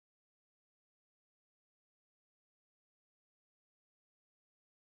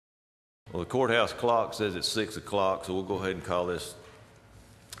Well, the courthouse clock says it's 6 o'clock, so we'll go ahead and call this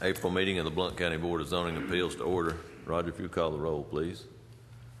April meeting of the Blount County Board of Zoning Appeals to order. Roger, if you call the roll, please.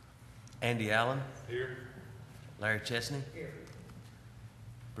 Andy Allen. Here. Larry Chesney. Here.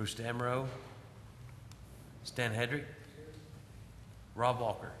 Bruce Damrow. Stan Hedrick. Rob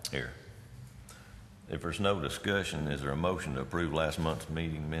Walker. Here. If there's no discussion, is there a motion to approve last month's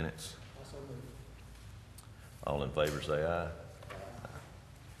meeting minutes? All in favor say aye.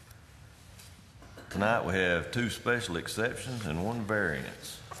 Tonight we have 2 special exceptions and 1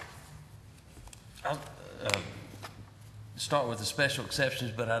 variance. I'll start with the special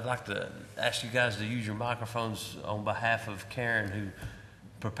exceptions, but I'd like to ask you guys to use your microphones on behalf of Karen, who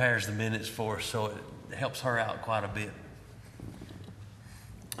prepares the minutes for us, so it helps her out quite a bit.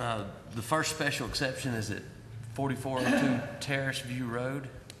 The first special exception is at 4402 Terrace View Road.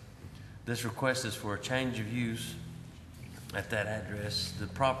 This request is for a change of use at that address. The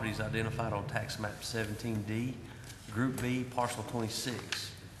property is identified on tax map 17D, Group B, parcel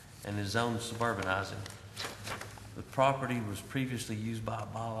 26, and is zoned suburbanizing. The property was previously used by a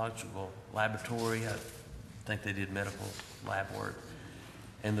biological laboratory. I think they did medical lab work.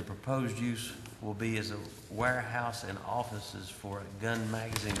 And the proposed use will be as a warehouse and offices for a gun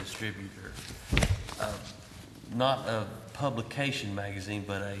magazine distributor. Not a publication magazine,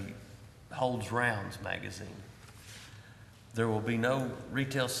 but a holds rounds magazine. There will be no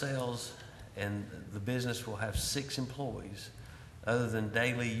retail sales, and the business will have 6 employees. Other than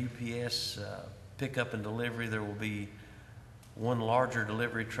daily UPS pickup and delivery, there will be 1 larger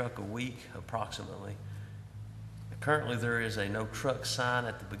delivery truck a week, approximately. Currently, there is a no truck sign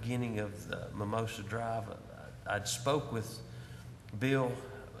at the beginning of the Mimosa Drive. I spoke with Bill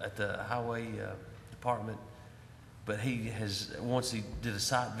at the highway department, but he has, once he did a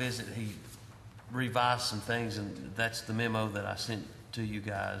site visit, he revised some things, and that's the memo that I sent to you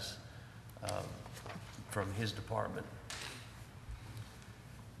guys from his department.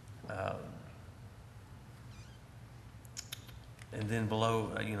 And then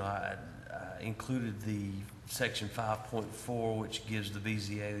below, I included the section 5.4, which gives the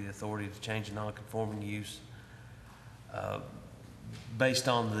BZA the authority to change a non-conforming use based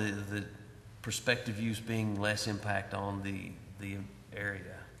on the prospective use being less impact on the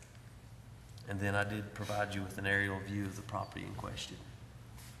area. And then I did provide you with an aerial view of the property in question.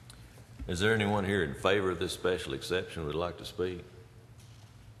 Is there anyone here in favor of this special exception who would like to speak?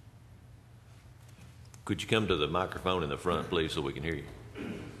 Could you come to the microphone in the front, please, so we can hear you?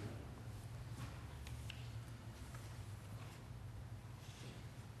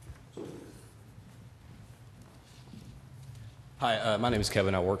 Hi, my name is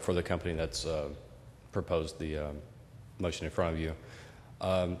Kevin. I work for the company that's proposed the motion in front of you.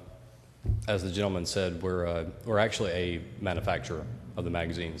 As the gentleman said, we're actually a manufacturer of the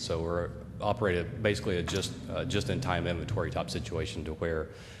magazine, so we're operated basically a just-in-time inventory type situation, to where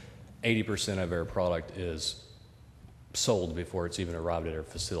 80% of our product is sold before it's even arrived at our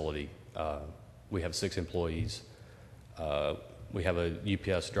facility. We have 6 employees. We have a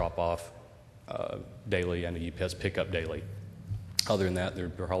UPS drop-off daily and a UPS pickup daily. Other than that,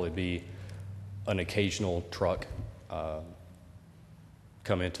 there'd probably be an occasional truck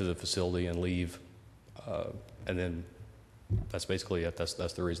come into the facility and leave, and then that's basically it. That's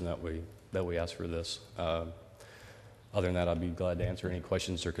the reason that we asked for this. Other than that, I'd be glad to answer any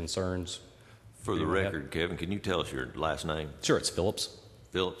questions or concerns. For the record, Kevin, can you tell us your last name? Sure, it's Phillips.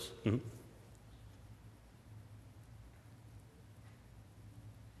 Phillips? Mm-hmm.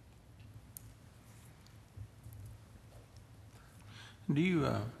 Do you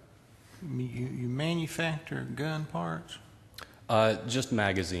you manufacture gun parts? Just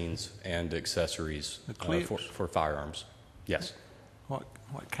magazines and accessories for firearms. Yes. What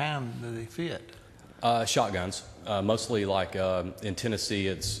kind do they fit? Shotguns. Mostly like in Tennessee,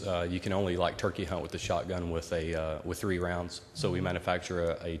 it's you can only like turkey hunt with a shotgun with 3 rounds. So we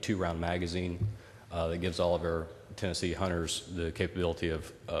manufacture a 2-round magazine that gives all of our Tennessee hunters the capability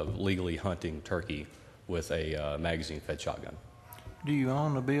of legally hunting turkey with a magazine-fed shotgun. Do you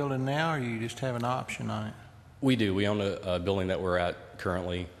own the building now, or you just have an option on it? We do. We own a building that we're at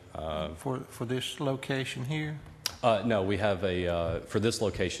currently. For this location here? No, we have for this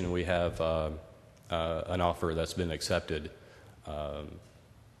location, we have an offer that's been accepted,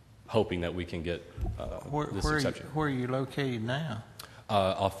 hoping that we can get this exception. Where are you located now?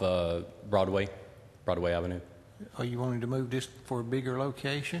 Off Broadway Avenue. Are you wanting to move this for a bigger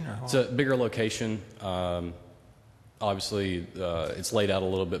location, or what? It's a bigger location. Obviously, it's laid out a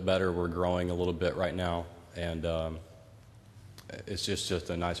little bit better. We're growing a little bit right now, and it's just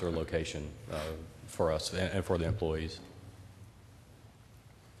a nicer location for us and for the employees.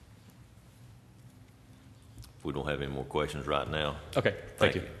 if we don't have any more questions right now. Okay,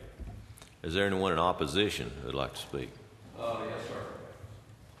 thank you. Is there anyone in opposition who would like to speak? Yes, sir.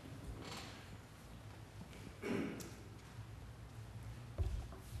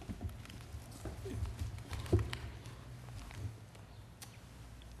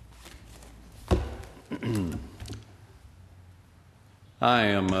 I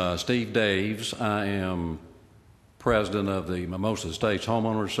am Steve Daves. I am president of the Mimosa Estates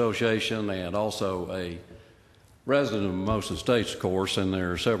Homeowners Association and also a resident of Mimosa Estates, of course, and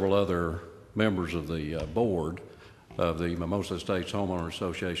there are several other members of the board of the Mimosa Estates Homeowners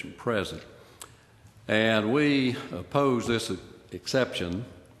Association present. And we oppose this exception.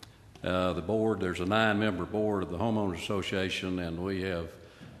 The board, there's a 9-member board of the Homeowners Association, and we have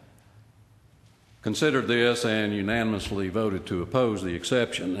considered this and unanimously voted to oppose the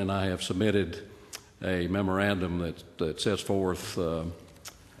exception, and I have submitted a memorandum that sets forth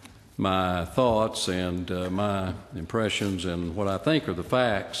my thoughts and my impressions and what I think are the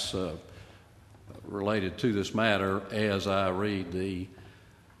facts related to this matter as I read the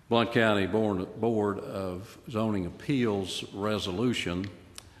Blount County Board of Zoning Appeals resolution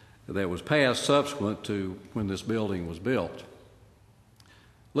that was passed subsequent to when this building was built.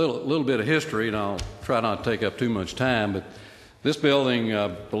 Little bit of history, and I'll try not to take up too much time, but this building, I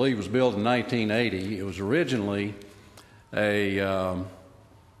believe, was built in 1980. It was originally a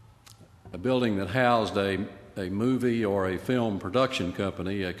building that housed a movie or a film production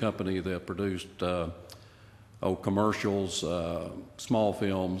company, a company that produced commercials, small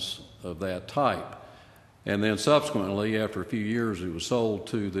films of that type. And then subsequently, after a few years, it was sold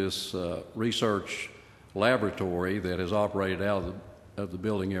to this research laboratory that has operated out of the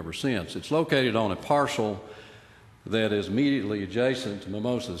building ever since. It's located on a parcel that is immediately adjacent to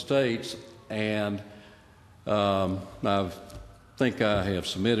Mimosa Estates, and I think I have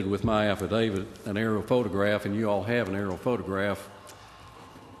submitted with my affidavit an aerial photograph, and you all have an aerial photograph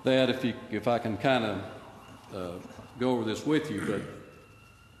that if I can kind of go over this with you.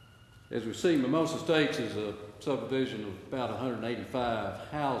 But as we see, Mimosa Estates is a subdivision of about 185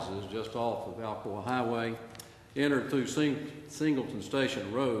 houses just off of Alcoa Highway, entered through Singleton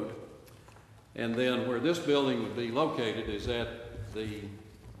Station Road, and then where this building would be located is at the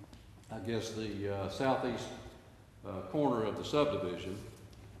southeast corner of the subdivision,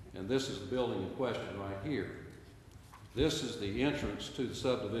 and this is the building in question right here. This is the entrance to the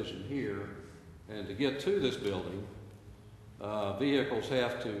subdivision here, and to get to this building, vehicles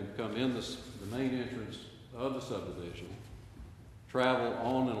have to come in the main entrance of the subdivision, travel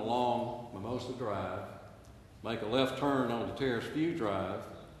on and along Mimosa Drive, make a left turn onto Terrace View Drive,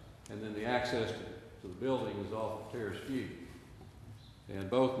 and then the access to the building is off of Terrace View. And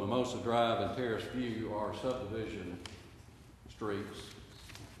both Mimosa Drive and Terrace View are subdivision streets.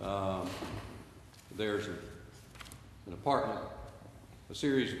 There's an apartment, a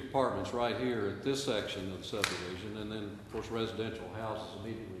series of apartments right here at this section of the subdivision, and then, of course, residential houses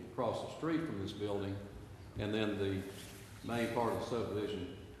immediately across the street from this building, and then the main part of the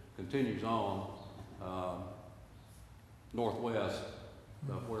subdivision continues on northwest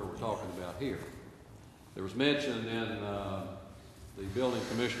of where we're talking about here. There was mention in the building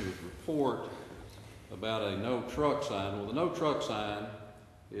commissioner's report about a no truck sign. Well, the no truck sign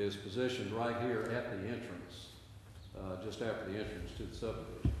is positioned right here at the entrance, just after the entrance to the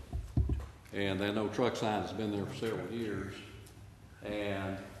subdivision. And that no truck sign has been there for several years,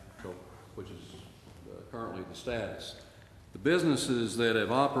 and which is currently the status. The businesses that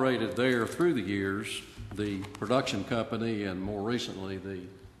have operated there through the years, the production company and more recently the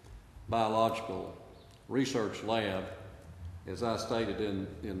biological research lab, as I stated in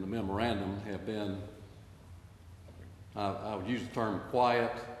the memorandum, have been, I would use the term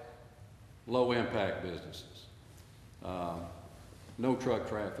quiet, low impact businesses. No truck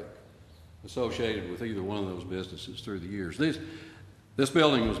traffic associated with either one of those businesses through the years. This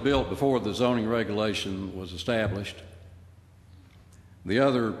building was built before the zoning regulation was established.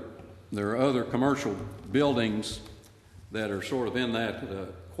 There are other commercial buildings that are sort of in that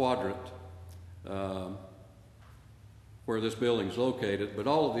quadrant where this building is located, but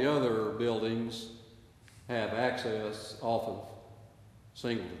all of the other buildings have access off of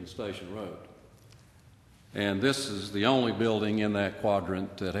Singleton Station Road. And this is the only building in that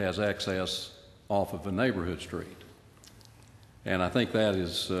quadrant that has access off of a neighborhood street. And I think that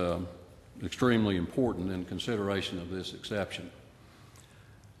is extremely important in consideration of this exception.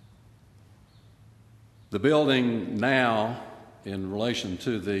 The building now, in relation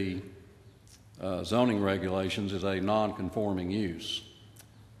to the zoning regulations, is a non-conforming use.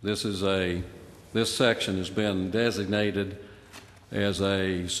 This section has been designated as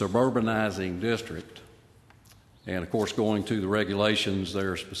a suburbanizing district, And of course, going to the regulations,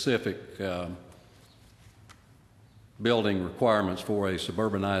 there are specific building requirements for a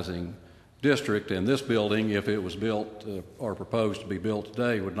suburbanizing district, and this building, if it was built or proposed to be built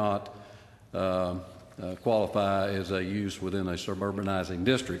today, would not qualify as a use within a suburbanizing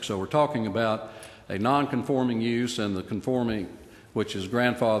district. So we're talking about a non-conforming use and the conforming, which is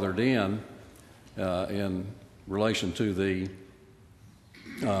grandfathered in relation to the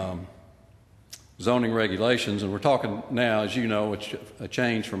zoning regulations. And we're talking now, as you know, it's a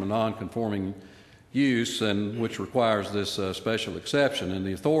change from a non-conforming use, and which requires this special exception. And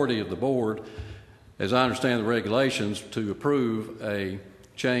the authority of the board, as I understand the regulations, to approve a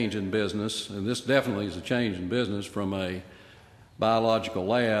change in business, and this definitely is a change in business from a biological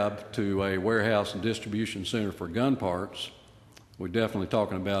lab to a warehouse and distribution center for gun parts. We're definitely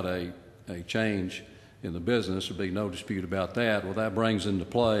talking about a change in the business. There'd be no dispute about that. Well, that brings into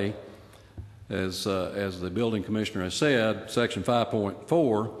play, as the building commissioner has said, Section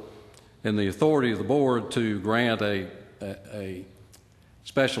 5.4, and the authority of the board to grant a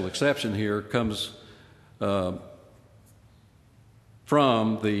special exception here comes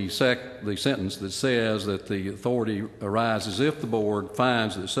from the sentence that says that the authority arises if the board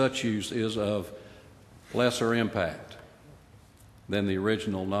finds that such use is of lesser impact than the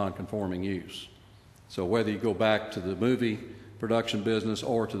original non-conforming use. So whether you go back to the movie production business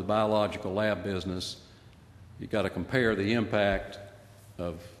or to the biological lab business, you've got to compare the impact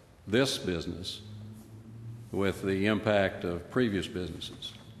of this business with the impact of previous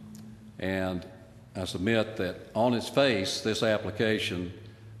businesses. And I submit that on its face, this application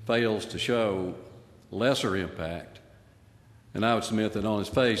fails to show lesser impact. And I would submit that on its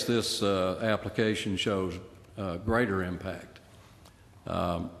face, this application shows greater impact.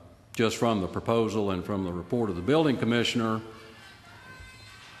 Just from the proposal and from the report of the building commissioner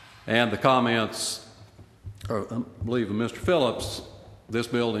and the comments, I believe, of Mr. Phillips, this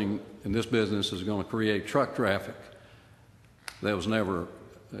building and this business is going to create truck traffic that was never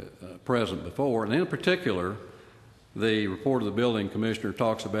present before. And in particular, the report of the building commissioner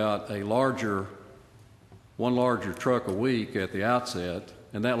talks about one larger truck a week at the outset,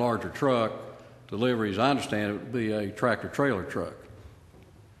 and that larger truck deliveries, I understand it would be a tractor trailer truck.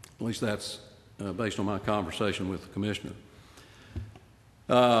 At least that's based on my conversation with the commissioner.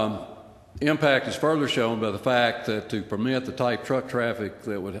 Impact is further shown by the fact that to permit the type truck traffic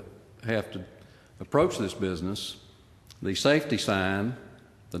that would have to approach this business, the safety sign,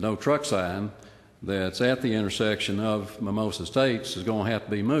 the no truck sign that's at the intersection of Mimosa Estates is going to have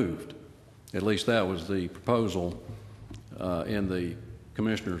to be moved. At least that was the proposal in the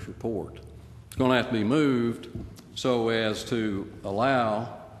commissioner's report. It's going to have to be moved so as to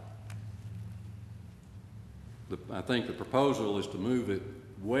allow, I think the proposal is to move it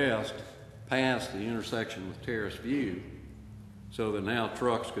west past the intersection with Terrace View so that now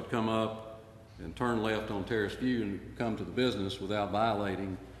trucks could come up and turn left on Terrace View and come to the business without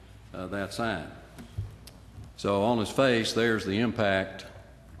violating that sign. So on its face, there's the impact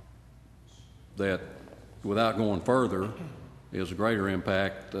that, without going further, is a greater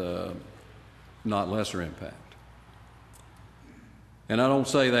impact, not lesser impact. And I don't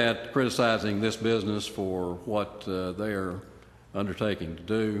say that criticizing this business for what they're undertaking to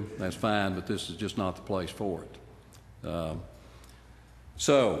do. That's fine, but this is just not the place for it.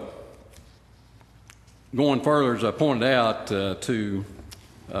 So, going further, as I pointed out, to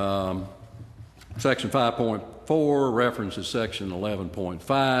Section 5.4 references Section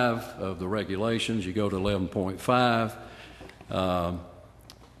 11.5 of the regulations. You go to 11.5.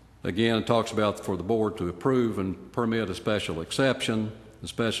 Again, it talks about for the board to approve and permit a special exception. The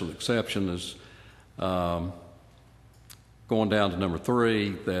special exception is going down to number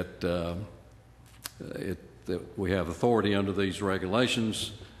 3, that we have authority under these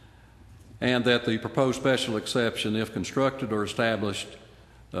regulations, and that the proposed special exception, if constructed or established,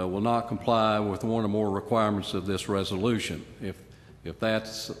 will not comply with one or more requirements of this resolution. If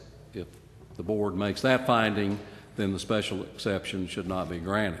the board makes that finding, then the special exception should not be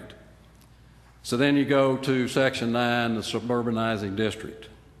granted. So then you go to Section 9, the suburbanizing district,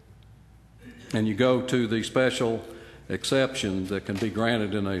 and you go to the special exception that can be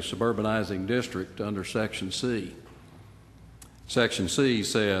granted in a suburbanizing district under Section C. Section C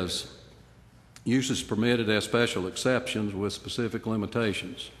says, uses permitted as special exceptions with specific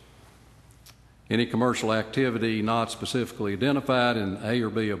limitations. Any commercial activity not specifically identified in A or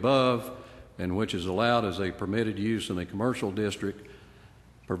B above, and which is allowed as a permitted use in a commercial district,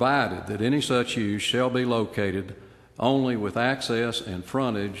 provided that any such use shall be located only with access and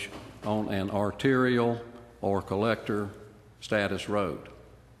frontage on an arterial or collector status road.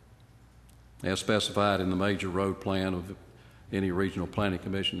 as specified in the major road plan of any regional planning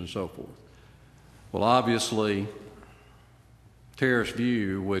commission and so forth. Well, obviously, Terrace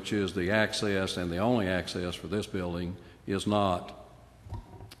View, which is the access and the only access for this building, is not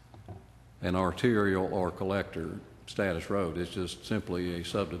an arterial or collector status road. It's just simply a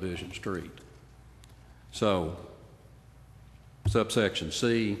subdivision street. So, subsection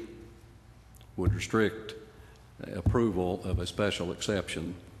C would restrict approval of a special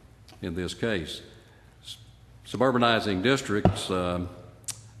exception in this case. Suburbanizing districts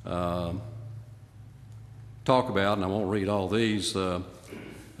talk about, and I won't read all these,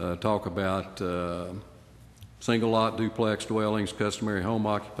 talk about single lot duplex dwellings, customary home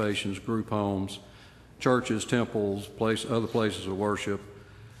occupations, group homes, churches, temples, other places of worship,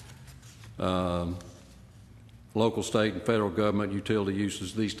 local, state, and federal government utility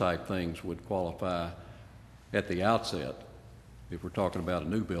uses. These type things would qualify at the outset if we're talking about a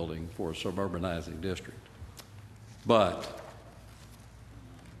new building for a suburbanizing district. But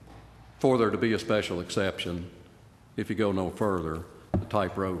for there to be a special exception, if you go no further, the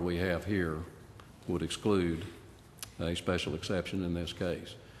type road we have here would exclude a special exception in this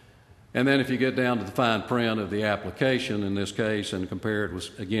case. And then if you get down to the fine print of the application in this case and compare it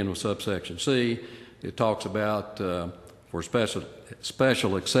with, again, with subsection C, it talks about for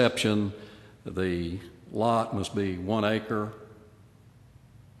special exception, the lot must be 1 acre.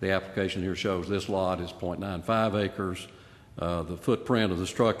 The application here shows this lot is 0.95 acres. The footprint of the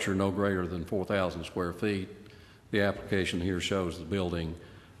structure no greater than 4,000 square feet. The application here shows the building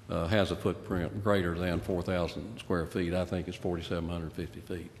has a footprint greater than 4,000 square feet. I think it's 4,750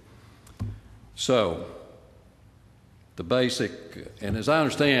 feet. So the basic, and as I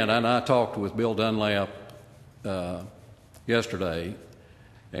understand, and I talked with Bill Dunlap yesterday,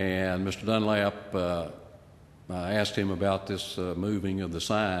 and Mr. Dunlap, I asked him about this moving of the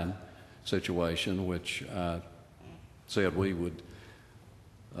sign situation, which I said we would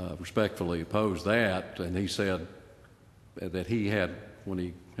respectfully oppose that, and he said that he had, when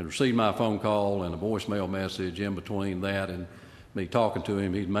he had received my phone call and a voicemail message in between that and me talking to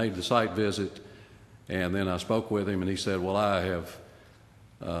him, he'd made the site visit, and then I spoke with him, and he said, well, I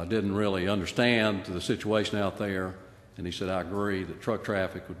didn't really understand the situation out there, and he said, I agree that truck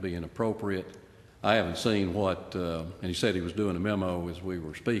traffic would be inappropriate. I haven't seen what, and he said he was doing a memo as we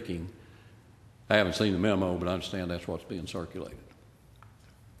were speaking. I haven't seen the memo, but I understand that's what's being circulated.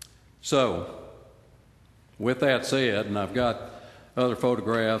 So, with that said, and I've got other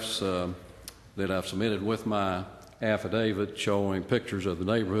photographs that I've submitted with my affidavit showing pictures of the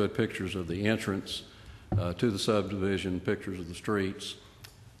neighborhood, pictures of the entrance to the subdivision, pictures of the streets,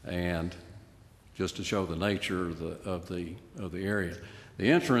 and just to show the nature of the area.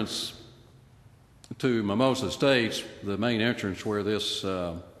 The entrance to Mimosa Estates, the main entrance where this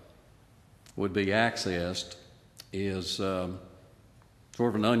would be accessed, is sort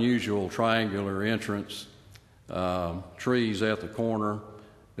of an unusual triangular entrance, trees at the corner.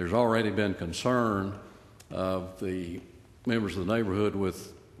 There's already been concern of the members of the neighborhood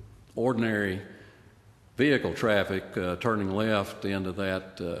with ordinary vehicle traffic turning left into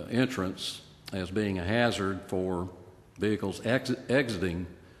that entrance as being a hazard for vehicles exiting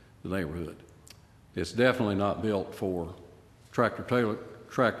the neighborhood. It's definitely not built for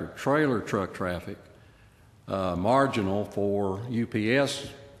tractor-trailer truck traffic, marginal for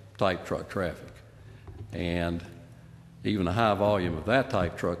UPS-type truck traffic. And even a high volume of that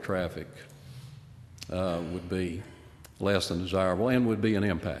type truck traffic would be less than desirable and would be an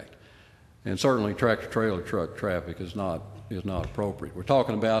impact. And certainly tractor-trailer truck traffic is not appropriate. We're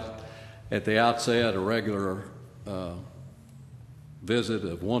talking about, at the outset, a regular visit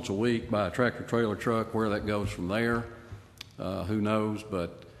of once a week by a tractor-trailer truck. Where that goes from there, who knows,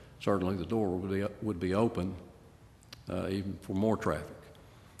 but certainly the door would be open even for more traffic.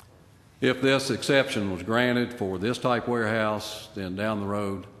 If this exception was granted for this type warehouse, then down the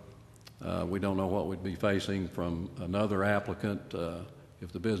road, we don't know what we'd be facing from another applicant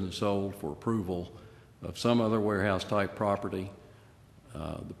if the business sold for approval of some other warehouse type property.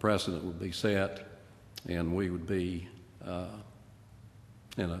 The precedent would be set, and we would be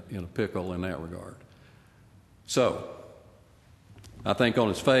in a pickle in that regard. So, I think on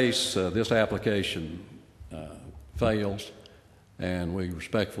its face, this application fails, and we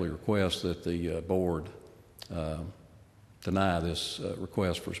respectfully request that the board deny this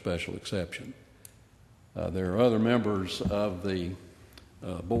request for special exception. There are other members of the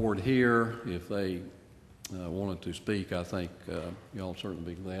board here. If they wanted to speak, I think y'all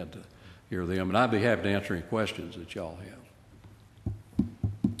certainly be glad to hear them, and I'd be happy to answer any questions that y'all have.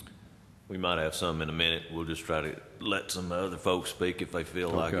 We might have some in a minute. We'll just try to let some other folks speak if they feel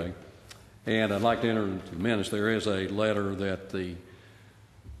like it. And I'd like to enter into minutes, there is a letter that the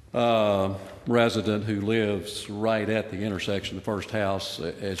resident who lives right at the intersection, the first house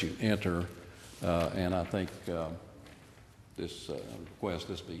as you enter, and I think this request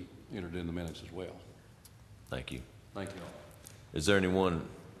this be entered in the minutes as well. Thank you. Thank you all. Is there anyone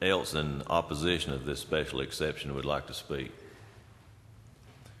else in opposition of this special exception who would like to speak?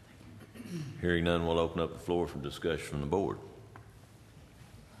 Hearing none, we'll open up the floor for discussion from the board.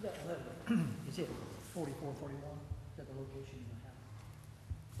 Is it 4441? Is that the location of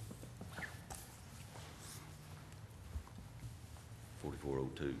the house?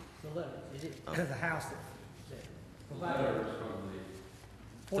 4402. The letter, is it the house that provided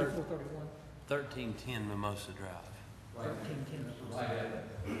 4431? 1310 Mimosa Drive. 1310.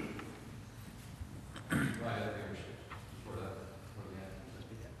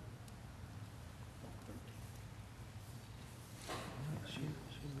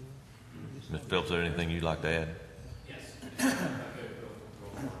 Mr. Phelps, is there anything you'd like to add?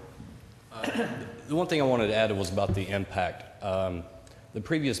 The one thing I wanted to add was about the impact. The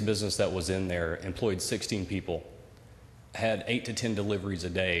previous business that was in there employed 16 people, had 8 to 10 deliveries a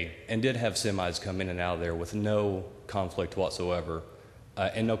day, and did have semis come in and out of there with no conflict whatsoever,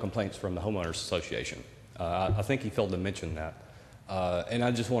 and no complaints from the homeowners association. I think he failed to mention that. And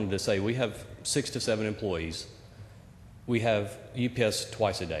I just wanted to say we have 6 to 7 employees. We have UPS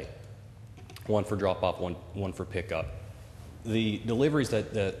twice a day, one for drop off, one for pickup. The deliveries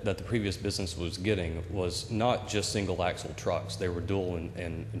that the previous business was getting was not just single axle trucks. They were dual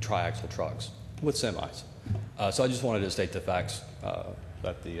and tri-axle trucks with semis. So I just wanted to state the facts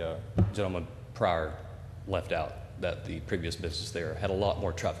that the gentleman prior left out, that the previous business there had a lot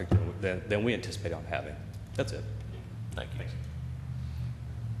more traffic than we anticipate on having. That's it. Thank you. Thanks.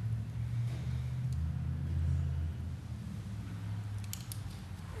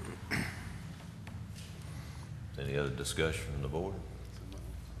 Any other discussion from the board?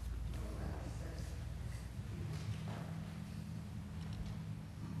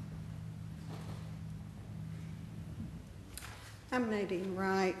 I'm Nadine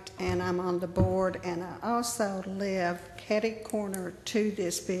Wright, and I'm on the board, and I also live catty corner to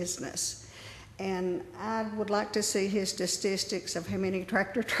this business. And I would like to see his statistics of how many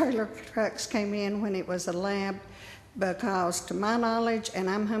tractor-trailer trucks came in when it was a lab, because to my knowledge, and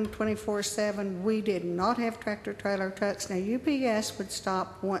I'm home 24/7, we did not have tractor-trailer trucks. Now, UPS would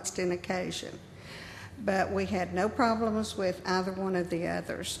stop once in occasion, but we had no problems with either one of the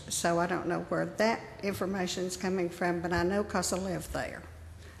others. So I don't know where that information is coming from, but I know because I live there.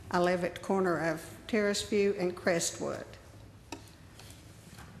 I live at the corner of Terrace View and Crestwood.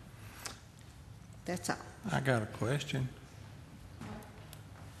 That's all. I got a question.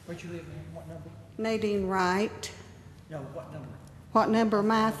 Where'd you live, man? What number? Nadine Wright. No, what number? What number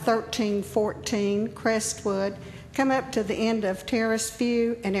am I? 1314 Crestwood. Come up to the end of Terrace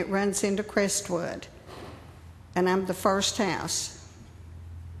View and it runs into Crestwood. And I'm the first house.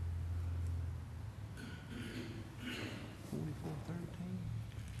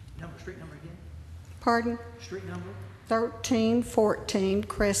 4413? Number, street number again? Pardon? Street number? 1314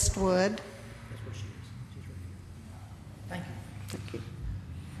 Crestwood. That's where she is. She's right here. Thank you.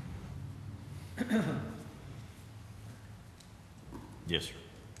 Thank you. Yes, sir.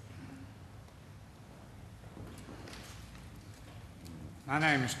 My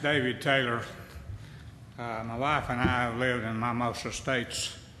name is David Taylor. My wife and I have lived in Mimosa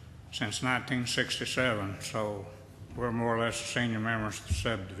Estates since 1967, so we're more or less senior members of the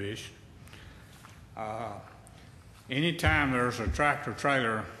subdivision. Anytime there's a tractor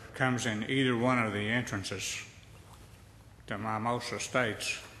trailer comes in either one of the entrances to Mimosa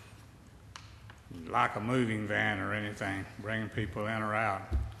Estates, like a moving van or anything, bringing people in or out,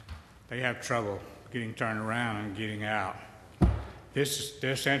 they have trouble getting turned around and getting out.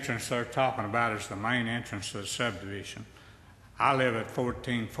 This entrance they're talking about is the main entrance to the subdivision. I live at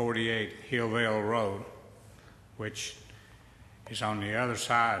 1448 Hillvale Road, which is on the other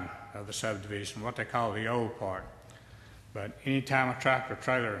side of the subdivision, what they call the old part. But anytime a tractor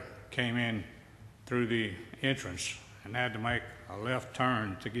trailer came in through the entrance and had to make a left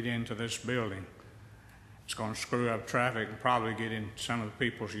turn to get into this building, it's going to screw up traffic and probably get in some of the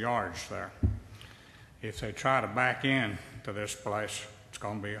people's yards there. If they try to back in to this place, it's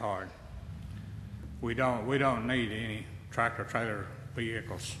going to be hard. We don't need any tractor trailer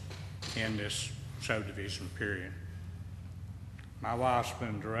vehicles in this subdivision, period. My wife's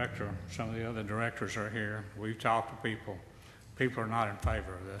been director. Some of the other directors are here. We've talked to people. People are not in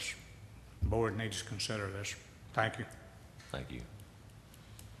favor of this. The board needs to consider this. Thank you. Thank you.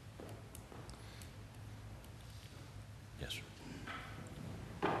 Yes, sir.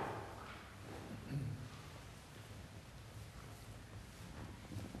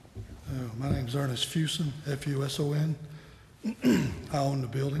 name's Ernest Fuson, F-U-S-O-N. I own the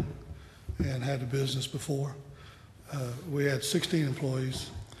building and had the business before. We had 16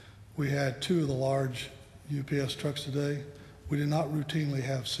 employees. We had 2 of the large UPS trucks today. We did not routinely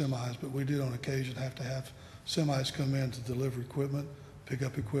have semis, but we did on occasion have to have semis come in to deliver equipment, pick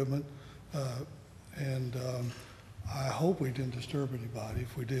up equipment. I hope we didn't disturb anybody.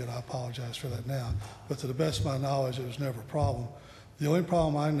 If we did, I apologize for that now. But to the best of my knowledge, it was never a problem. The only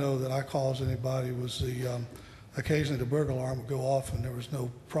problem I know that I caused anybody was occasionally the burglar alarm would go off and there was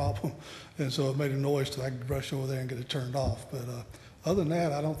no problem. And so it made a noise so I could rush over there and get it turned off. But other than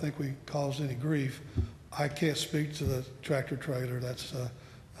that, I don't think we caused any grief. I can't speak to the tractor trailer.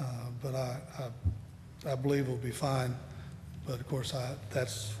 But I believe it'll be fine. But of course, I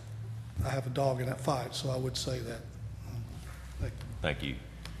have a dog in that fight, so I would say that. Thank you.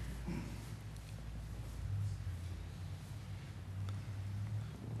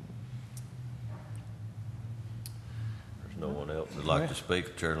 There's no one else that'd like to speak.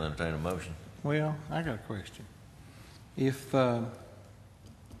 The chair will entertain a motion. Well, I got a question. If there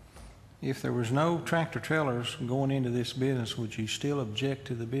was no tractor trailers going into this business, would you still object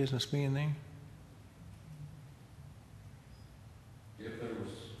to the business being there? If there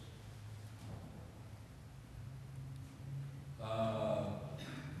was,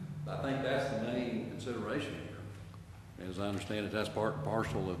 I think that's the main consideration here. As I understand it, that's part and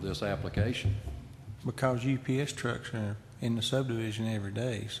parcel of this application. Because UPS trucks are in the subdivision every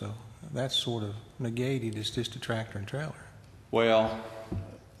day, so that's sort of negated. It's just a tractor and trailer. Well,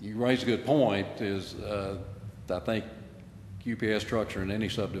 you raise a good point. I think UPS trucks are in any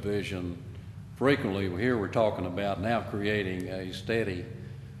subdivision frequently. Here we're talking about now creating a steady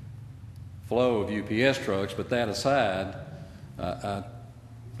flow of UPS trucks. But that aside,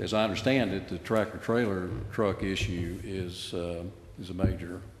 as I understand it, the tractor trailer truck issue is a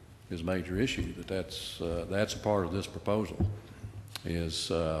major issue. That's a part of this proposal.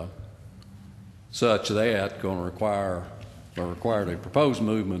 Is such that going to require a proposed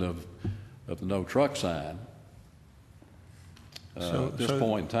movement of the no truck sign. At this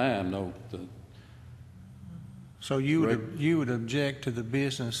point in time, So you would object to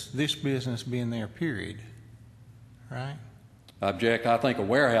this business being there, period, right? I think a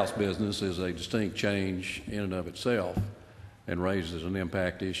warehouse business is a distinct change in and of itself and raises an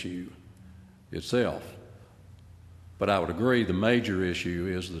impact issue itself. But I would agree the major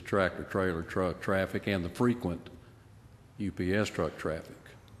issue is the tractor trailer truck traffic and the frequent UPS truck traffic.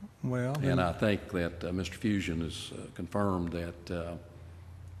 Well, and I think that Mr. Fusion has confirmed that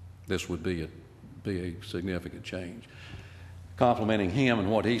this would be a significant change. Complimenting him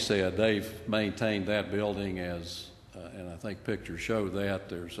and what he said, they've maintained that building as, and I think pictures show that,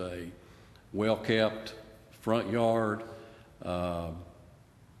 there's a well-kept front yard,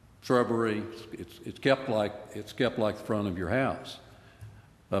 shrubbery. It's kept like the front of your house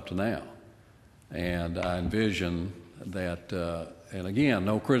up to now. And I envision that, and again,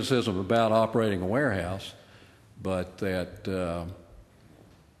 no criticism about operating a warehouse, but that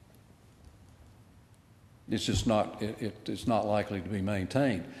it's just not, it's not likely to be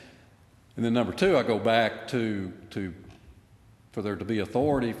maintained. And then number two, I go back to for there to be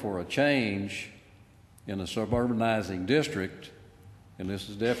authority for a change in a suburbanizing district, and this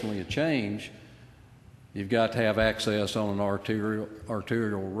is definitely a change, you've got to have access on an arterial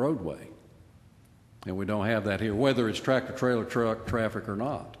roadway. And we don't have that here, whether it's tractor trailer truck traffic or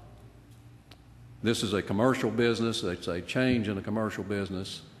not. This is a commercial business. It's a change in a commercial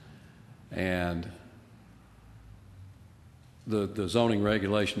business. And the zoning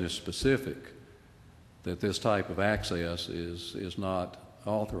regulation is specific that this type of access is not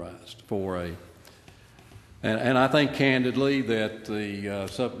authorized for a, and I think candidly that the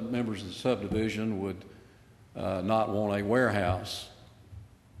members of the subdivision would not want a warehouse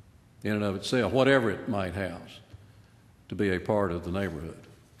in and of itself, whatever it might house, to be a part of the neighborhood.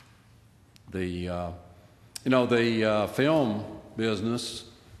 The film business,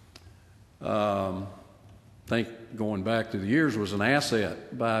 I think going back through the years, was an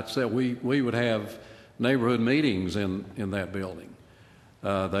asset by itself. We would have neighborhood meetings in that building.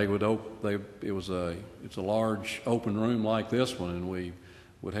 It's a large open room like this one, and we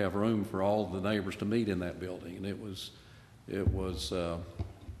would have room for all the neighbors to meet in that building, and it was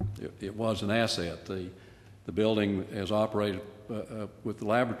an asset. The building has operated with the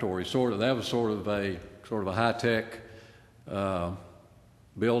laboratory. That was sort of a high-tech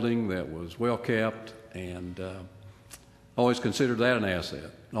building that was well kept, and always considered that an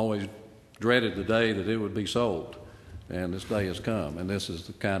asset. Always dreaded the day that it would be sold, and this day has come. And this is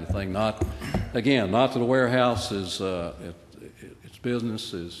the kind of thing. Not that the warehouse is its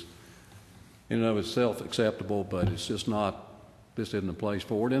business is in and of itself acceptable, but it's just not, this isn't the place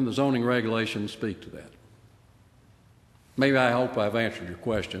for it, and the zoning regulations speak to that. Maybe I hope I've answered your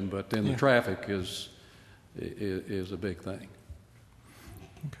question, but then the traffic is a big thing.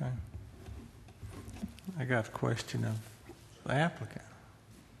 Okay. I got a question of the applicant.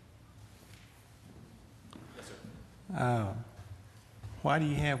 Why do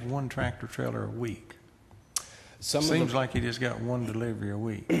you have one tractor trailer a week? Seems like you just got one delivery a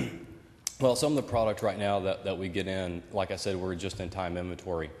week. Well, some of the product right now that we get in, like I said, we're just in time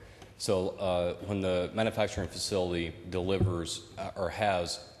inventory. So when the manufacturing facility delivers or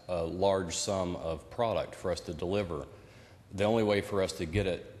has a large sum of product for us to deliver, the only way for us to get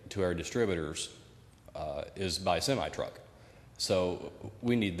it to our distributors is by semi-truck. So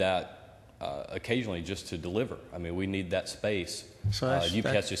we need that occasionally just to deliver. I mean, we need that space. So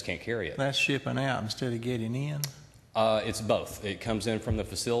UPS just can't carry it. That's shipping out instead of getting in? It's both. It comes in from the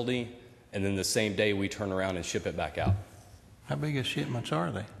facility, and then the same day we turn around and ship it back out. How big of shipments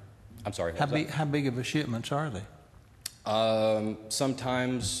are they? I'm sorry. How big of a shipments are they?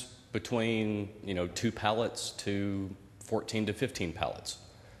 Sometimes between 2 pallets to 14 to 15 pallets.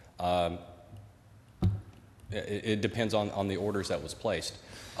 It depends on the orders that was placed.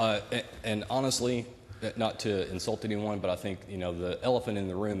 And honestly, not to insult anyone, but I think the elephant in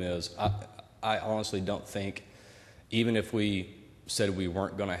the room is I honestly don't think, even if we said we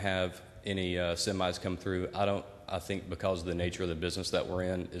weren't going to have any semis come through, I think because of the nature of the business that we're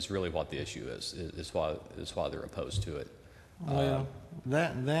in is really what the issue is why they're opposed to it. Well,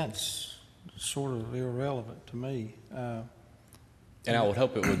 that's sort of irrelevant to me. And I would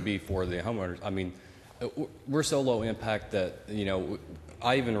hope it would be for the homeowners. I mean, we're so low impact that,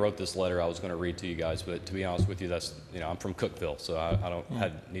 I even wrote this letter I was going to read to you guys, but to be honest with you, that's, I'm from Cookville, so I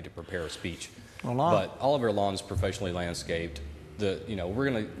don't need to prepare a speech. But all of our lawns professionally landscaped. We're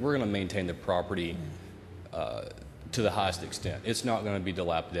gonna maintain the property to the highest extent. It's not going to be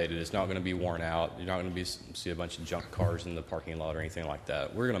dilapidated. It's not going to be worn out. You're not going to see a bunch of junk cars in the parking lot or anything like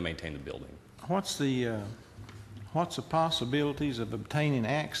that. We're going to maintain the building. What's the possibilities of obtaining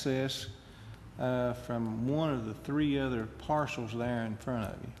access from one of the 3 other parcels there in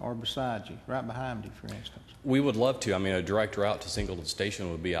front of you or beside you, right behind you, for instance? We would love to. I mean, a direct route to Singleton Station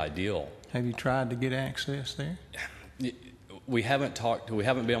would be ideal. Have you tried to get access there? We haven't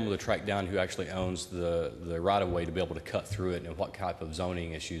been able to track down who actually owns the right-of-way to be able to cut through it and what type of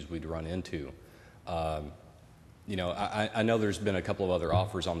zoning issues we'd run into. I know there's been a couple of other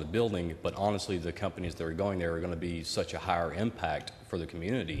offers on the building, but honestly, the companies that are going there are going to be such a higher impact for the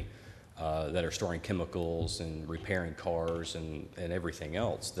community that are storing chemicals and repairing cars and everything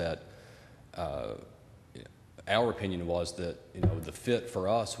else that our opinion was that, the fit for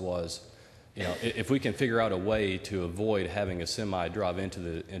us was, if we can figure out a way to avoid having a semi drive into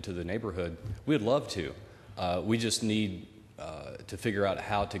the neighborhood, we'd love to. We just need to figure out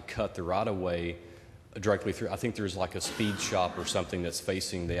how to cut the right of way directly through. I think there's like a speed shop or something that's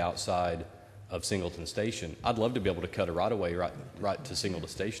facing the outside of Singleton Station. I'd love to be able to cut a right of way right to Singleton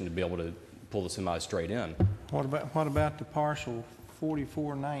Station to be able to pull the semi straight in. What about the parcel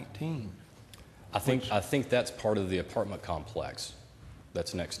 4419? I think that's part of the apartment complex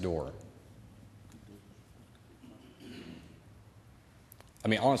that's next door. I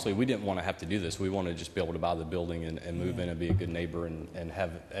mean, honestly, we didn't want to have to do this. We wanted to just be able to buy the building and move in and be a good neighbor and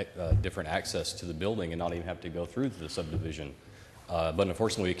have different access to the building and not even have to go through the subdivision. But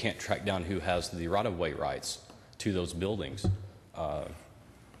unfortunately, we can't track down who has the right-of-way rights to those buildings.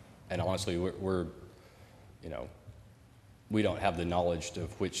 And honestly, we don't have the knowledge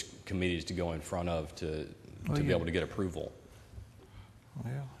of which committees to go in front of to be able to get approval.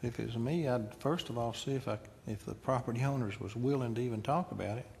 Well, if it was me, I'd first of all see if the property owners was willing to even talk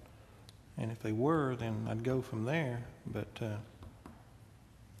about it, and if they were, then I'd go from there. But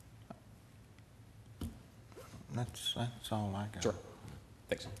that's all I got. Sure.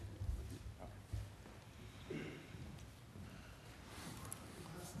 Thanks.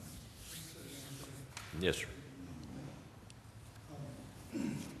 Yes, sir.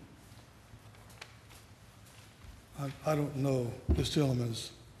 I don't know, this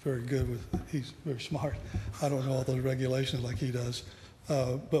gentleman's very good he's very smart. I don't know all those regulations like he does.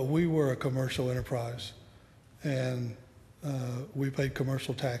 But we were a commercial enterprise, and we paid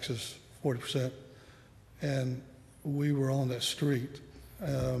commercial taxes, 40%, and we were on that street.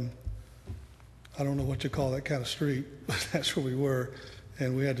 I don't know what you call that kind of street, but that's where we were.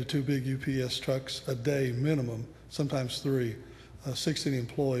 And we had the 2 big UPS trucks a day minimum, sometimes 3, 16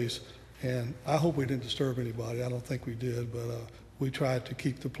 employees. And I hope we didn't disturb anybody. I don't think we did, but we tried to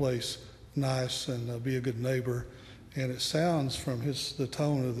keep the place nice and be a good neighbor. And it sounds from the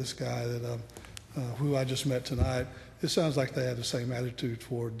tone of this guy that who I just met tonight, it sounds like they have the same attitude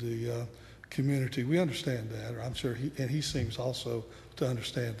toward the community. We understand that, or I'm sure he seems also to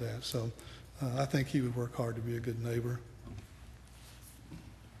understand that. So I think he would work hard to be a good neighbor.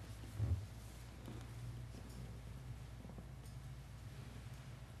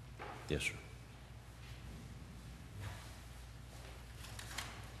 Yes, sir.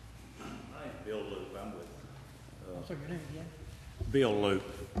 My name's Bill Loop. I'm with So your name again? Bill Loop.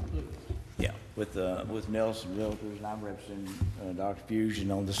 Yeah, with Nelson Realtors, and I'm representing Dr.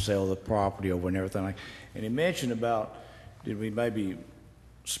 Fusion on the sale of the property over and everything like. And he mentioned about, did we maybe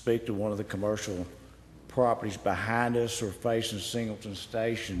speak to one of the commercial properties behind us or facing Singleton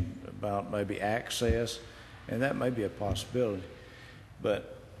Station about maybe access, and that may be a possibility.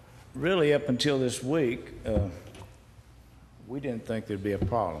 But really, up until this week, we didn't think there'd be a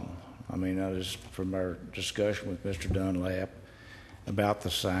problem. I mean, just from our discussion with Mr. Dunlap about the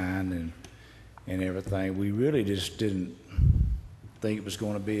sign and everything, we really just didn't think it was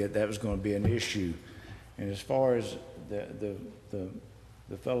going to be that was going to be an issue. And as far as the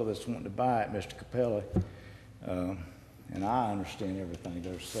fellow that's wanting to buy it, Mr. Capelli, and I understand everything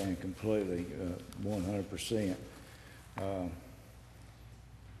they're saying completely, 100%.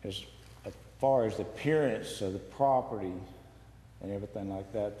 As far as the appearance of the property and everything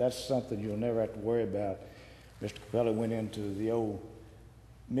like that, that's something you'll never have to worry about. Mr. Capelli went into the old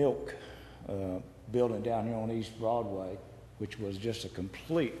milk building down here on East Broadway, which was just a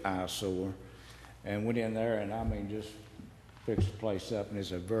complete eyesore, and went in there and I mean just fixed the place up, and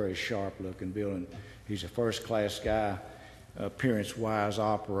it's a very sharp looking building. He's a first class guy, appearance wise,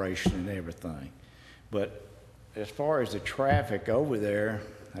 operation and everything. But as far as the traffic over there,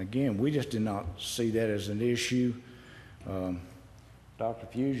 again, we just did not see that as an issue. Dr.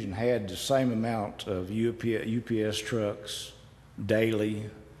 Fusion had the same amount of UPS trucks daily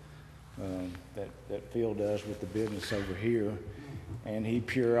that Phil does with the business over here, and he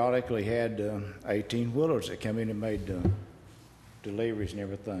periodically had 18-wheelers that come in and made deliveries and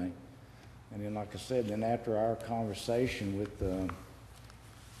everything. And then, like I said, then after our conversation with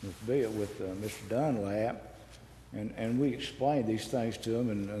Mr. Dunlap, and we explained these things to him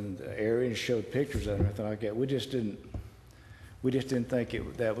and the area and showed pictures of it and everything like that. We just didn't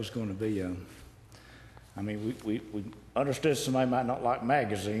think that was going to be I mean, we understood somebody might not like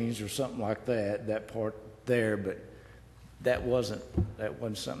magazines or something like that part there, but that wasn't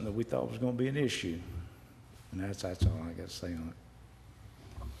something that we thought was going to be an issue. And that's all I got to say on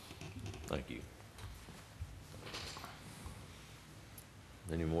it. Thank you.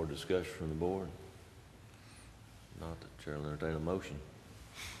 Any more discussion from the board? Not, the chair will entertain a motion.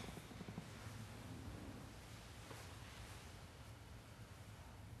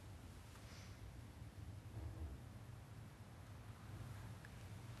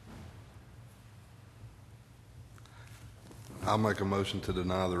 I'll make a motion to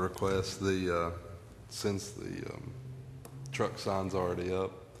deny the request. Since the truck sign's already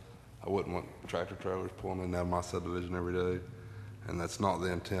up, I wouldn't want tractor trailers pulling in and out of my subdivision every day, and that's not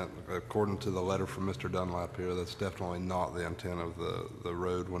the intent. According to the letter from Mr. Dunlap here, that's definitely not the intent of the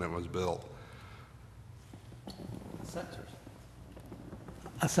road when it was built.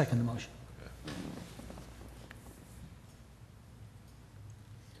 I second the motion.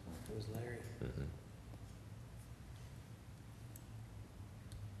 It was Larry.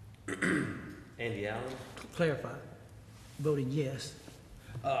 Andy Allen? Clarify. Voting yes.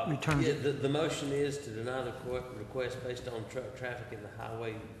 Return. Yeah, the motion is to deny the request based on truck traffic in the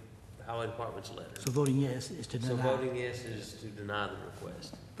highway department's letter. So voting yes is to deny. So voting yes is to deny the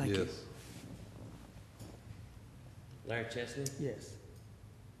request. Thank you. Yes. Larry Chesney? Yes.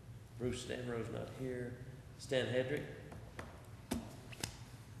 Bruce Stanrose not here. Stan Hedrick?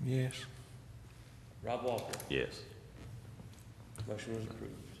 Yes. Rob Walker? Yes. Motion was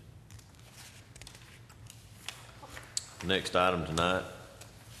approved. Next item tonight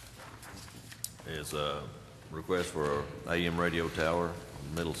is a request for an AM radio tower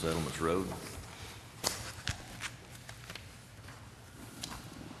on Middle Settlements Road.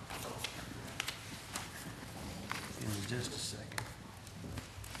 Give me just a second.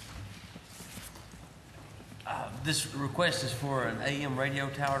 This request is for an AM radio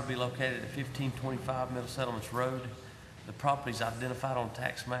tower to be located at 1525 Middle Settlements Road. The property is identified on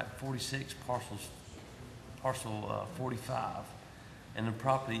tax map 46, parcel 45, and the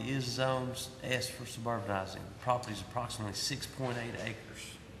property is zoned S for suburbanizing. The property is approximately 6.8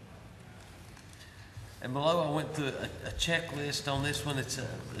 acres. And below, I went through a checklist on this one. It's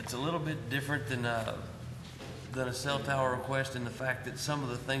a little bit different than a cell tower request in the fact that some of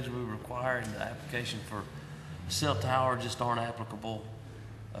the things we require in the application for a cell tower just aren't applicable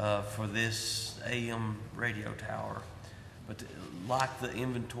for this AM radio tower. But like the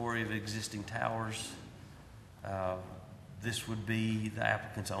inventory of existing towers, this would be the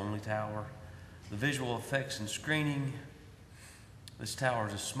applicant's only tower. The visual effects and screening, this tower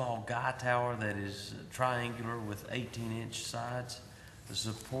is a small guy tower that is triangular with 18-inch sides. The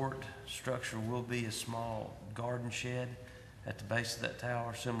support structure will be a small garden shed at the base of that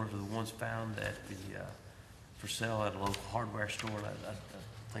tower, similar to the ones found at the for sale at a local hardware store. And I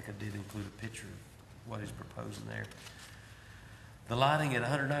think I did include a picture of what he's proposing there. The lighting at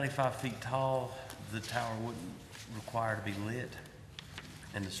 195 feet tall, the tower wouldn't require to be lit.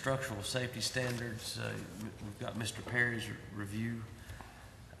 And the structural safety standards, we've got Mr. Perry's review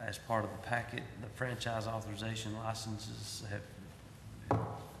as part of the packet. The franchise authorization licenses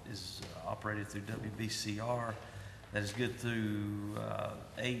is operated through WBCR. That is good through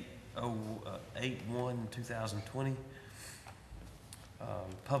 8/1/2020.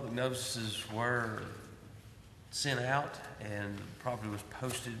 Public notices were sent out and the property was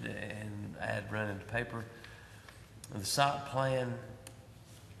posted and ad run in the paper. The site plan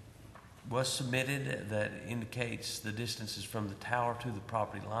was submitted that indicates the distances from the tower to the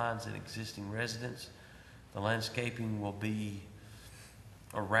property lines and existing residents. The landscaping will be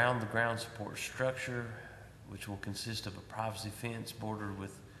around the ground support structure, which will consist of a privacy fence bordered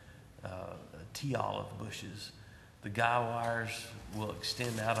with tea olive bushes. The guy wires will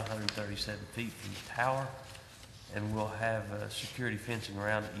extend out 137 feet from the tower, and we'll have security fencing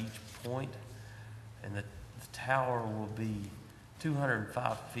around each point. And the tower will be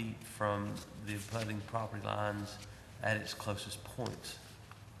 205 feet from the abutting property lines at its closest points.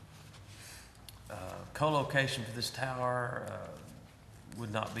 Co-location for this tower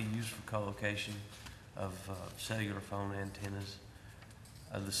would not be used for co-location of cellular phone antennas.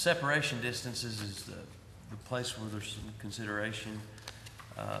 The separation distances is the place where there's some consideration.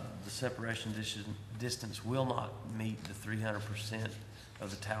 The separation distance will not meet the 300% of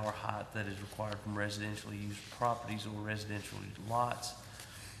the tower height that is required from residentially used properties or residential lots.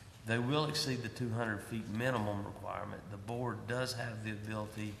 They will exceed the 200 feet minimum requirement. The board does have the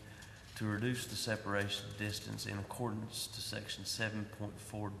ability to reduce the separation distance in accordance to section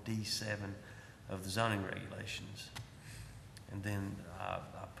 7.4D7 of the zoning regulations. And then I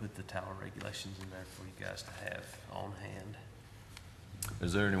put the tower regulations in there for you guys to have on hand.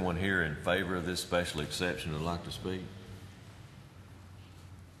 Is there anyone here in favor of this special exception who'd like to speak?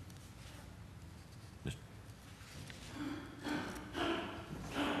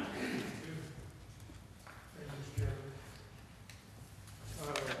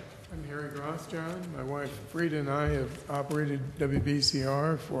 I'm Harry Rothschild. My wife Frida and I have operated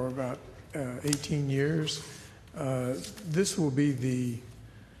WBCR for about 18 years. This will be the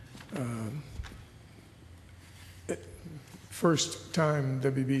first time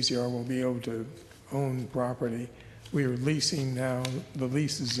WBCR will be able to own property. We are leasing now. The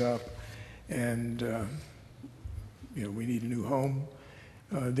lease is up, and we need a new home.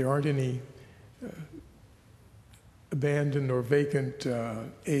 There aren't any abandoned or vacant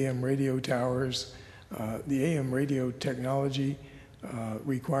AM radio towers. The AM radio technology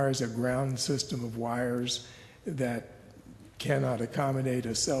requires a ground system of wires that cannot accommodate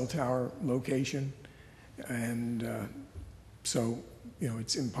a cell tower location, and so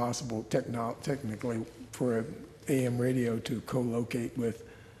it's impossible technically for an AM radio to co-locate with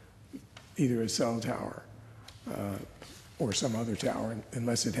either a cell tower or some other tower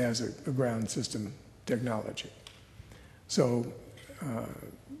unless it has a ground system technology. So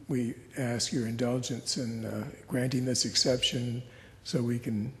we ask your indulgence in granting this exception so we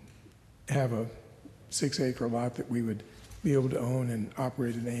can have a 6-acre lot that we would be able to own and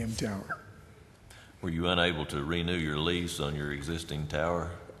operate an AM tower. Were you unable to renew your lease on your existing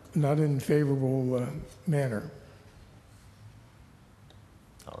tower? Not in favorable manner.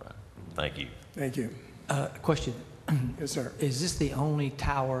 All right. Thank you. Thank you. Question. Yes, sir. Is this the only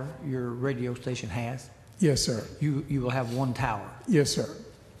tower your radio station has? Yes, sir. You will have one tower? Yes, sir.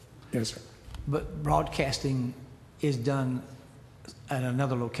 Yes, sir. But broadcasting is done at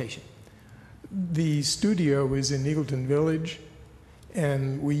another location? The studio is in Eagleton Village,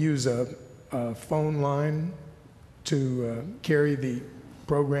 and we use a phone line to carry the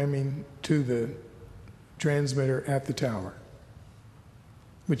programming to the transmitter at the tower,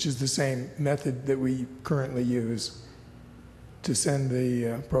 which is the same method that we currently use to send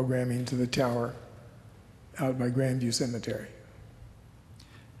the programming to the tower out by Grandview Cemetery.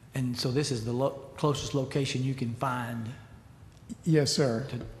 And so this is the closest location you can find? Yes, sir.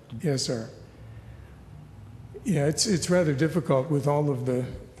 Yes, sir. Yeah, it's rather difficult with all of the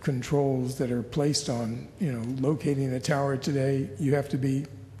controls that are placed on, locating a tower today. You have to be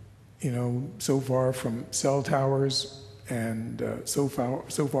so far from cell towers and so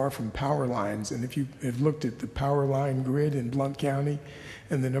far from power lines. And if you have looked at the power line grid in Blount County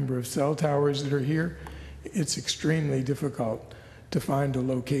and the number of cell towers that are here, it's extremely difficult to find a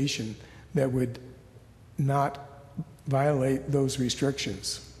location that would not violate those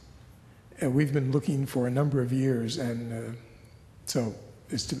restrictions. And we've been looking for a number of years, and so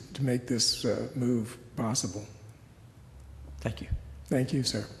it's to make this move possible. Thank you. Thank you,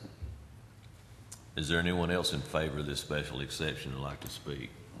 sir. Is there anyone else in favor of this special exception that'd like to speak?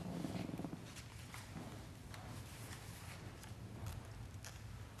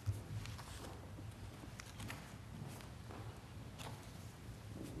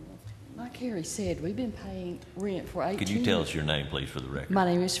 Like Harry said, we've been paying rent for 18 years. Could you tell us your name, please, for the record? My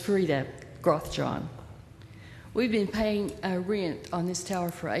name is Frida Grothjohn. We've been paying rent on this tower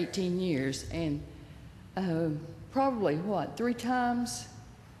for 18 years, and probably, 3 times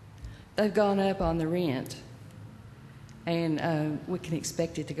they've gone up on the rent, and we can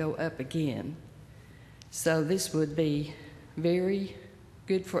expect it to go up again. So this would be very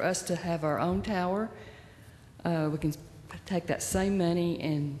good for us to have our own tower. We can take that same money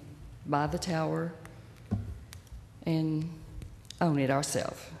and buy the tower and own it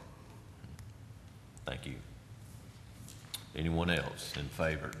ourselves. Thank you. Anyone else in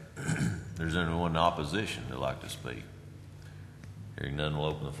favor? There's anyone in opposition that'd like to speak? Hearing none, we'll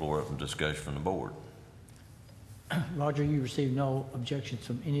open the floor up for discussion from the board. Roger, you received no objections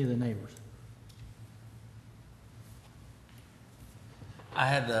from any of the neighbors.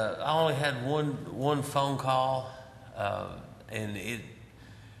 I only had one phone call, and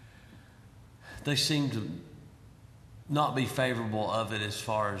they seem to not be favorable of it as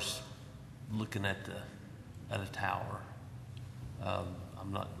far as looking at a tower.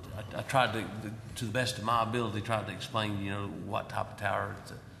 I'm not. I tried to the best of my ability, tried to explain, what type of tower.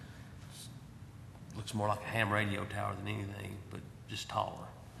 Looks more like a ham radio tower than anything, but just taller.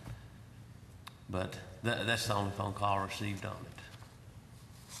 But that's the only phone call I received on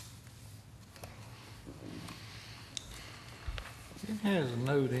it. It has a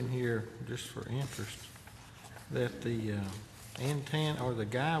note in here, just for interest, that the antenna or the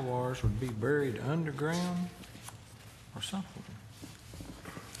guy wires would be buried underground or something.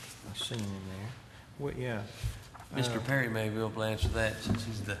 I've seen in there. Well, yeah. Mr. Perry may be able to answer that since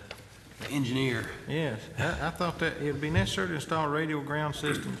he's the engineer. Yes, I thought that it would be necessary to install a radio ground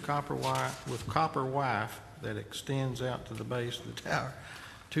system with copper wire that extends out to the base of the tower,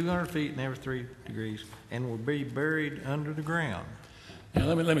 200 feet and every 3 degrees, and will be buried under the ground. Yeah,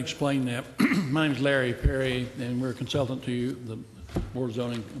 let me explain that. My name is Larry Perry, and we're a consultant to the Board of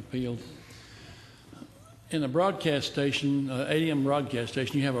Zoning Appeals. In a broadcast station, AM broadcast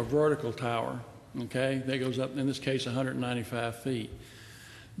station, you have a vertical tower, okay? That goes up, in this case, 195 feet.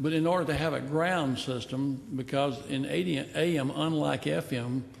 But in order to have a ground system, because in AM, unlike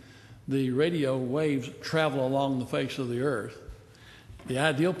FM, the radio waves travel along the face of the earth. The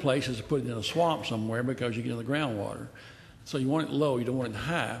ideal place is to put it in a swamp somewhere because you get in the groundwater. So you want it low, you don't want it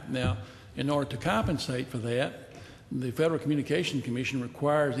high. Now, in order to compensate for that, the Federal Communications Commission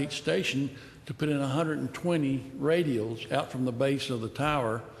requires each station to put in 120 radials out from the base of the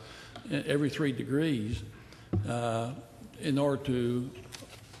tower every 3 degrees in order to,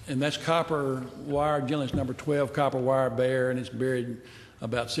 and that's copper wire, generally it's number 12 copper wire bare, and it's buried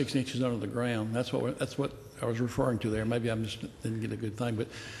about 6 inches under the ground. That's what I was referring to there. Maybe I just didn't get a good thing, but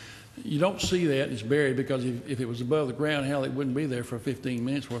you don't see that it's buried, because if it was above the ground, hell, it wouldn't be there for 15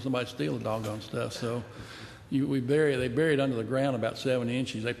 minutes before somebody steal the doggone stuff. So they bury it under the ground about 7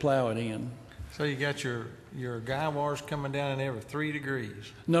 inches. They plow it in. So you got your guy wires coming down in every 3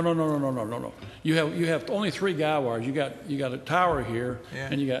 degrees. No. You have only 3 guy wires. You got a tower here, yeah,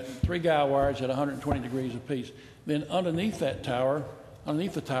 and you got 3 guy wires at 120 degrees apiece. Then underneath the tower,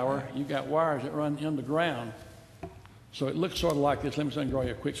 you got wires that run underground. So it looks sort of like this. Let me draw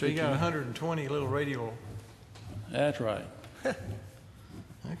you a quick picture. So you got 120 little radial. That's right.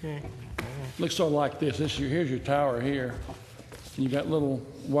 Okay. Looks sort of like this. Here's your tower here, and you got little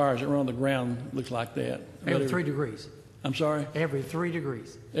wires that run on the ground. Looks like that. Every 3 degrees. I'm sorry? Every 3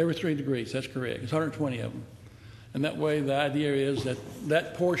 degrees. Every 3 degrees. That's correct. It's 120 of them. And that way, the idea is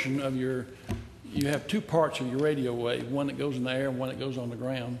that portion of you have 2 parts of your radio wave, one that goes in the air and one that goes on the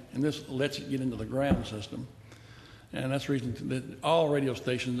ground, and this lets it get into the ground system. And that's the reason that all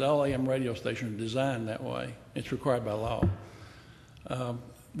AM radio stations are designed that way. It's required by law.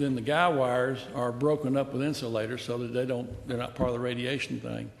 Then the guy wires are broken up with insulators so that they're not part of the radiation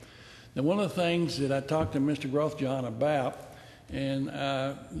thing. Now, one of the things that I talked to Mr. Grothjohn about, and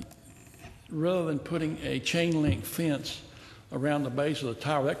rather than putting a chain link fence around the base of the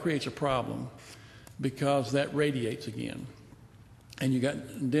tower, that creates a problem because that radiates again. And you got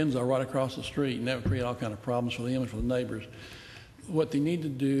Denzel right across the street, and that would create all kind of problems for them and for the neighbors. What they need to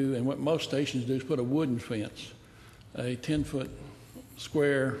do, and what most stations do, is put a wooden fence, a 10-foot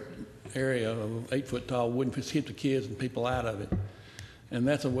square area of 8-foot tall wooden fence to keep the kids and people out of it. And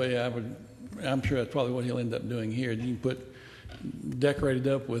that's a way I'm sure that's probably what he'll end up doing here. You can decorate it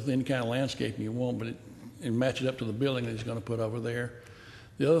up with any kind of landscaping you want, and match it up to the building that he's going to put over there.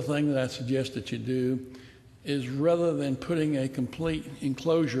 The other thing that I suggest that you do is, rather than putting a complete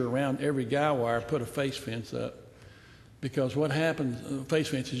enclosure around every guy wire, put a face fence up. Because what happens, a face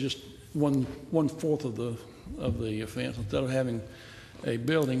fence is just one fourth of the fence. Instead of having a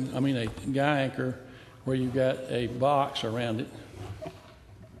guy anchor where you've got a box around it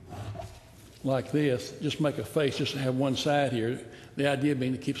like this, just make a face, just have one side here. The idea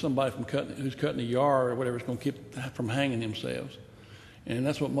being to keep somebody from who's cutting a yard or whatever, it's going to keep from hanging themselves. And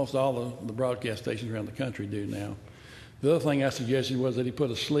that's what most all the broadcast stations around the country do now. The other thing I suggested was that he put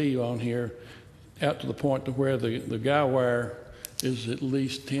a sleeve on here out to the point to where the guy wire is at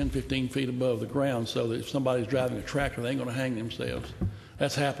least 10, 15 feet above the ground, so that if somebody's driving a tractor, they ain't going to hang themselves.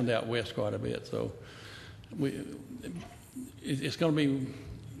 That's happened out west quite a bit. So it's going to be,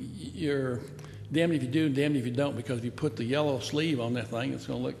 you're damned if you do, damned if you don't, because if you put the yellow sleeve on that thing, it's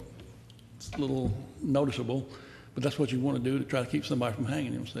going to look a little noticeable. But that's what you want to do to try to keep somebody from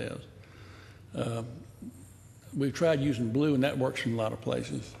hanging themselves. We've tried using blue, and that works in a lot of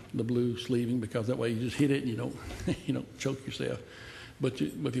places, the blue sleeving, because that way you just hit it and you don't you don't choke yourself. But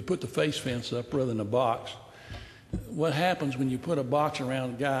if you put the face fence up rather than a box, what happens when you put a box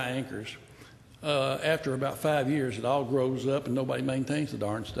around guy anchors, after about 5 years, it all grows up and nobody maintains the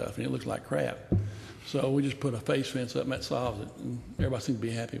darn stuff, and it looks like crap. So we just put a face fence up, and that solves it, and everybody seems to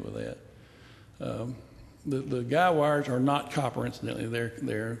be happy with that. The guy wires are not copper, incidentally.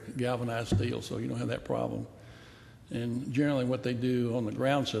 They're galvanized steel, so you don't have that problem. And generally what they do on the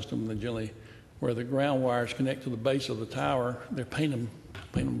ground system, where the ground wires connect to the base of the tower, they paint them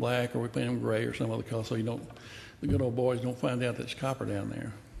black, or we paint them gray or some other color, so the good old boys don't find out that it's copper down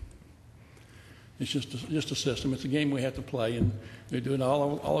there. It's just a system. It's a game we have to play, and they do it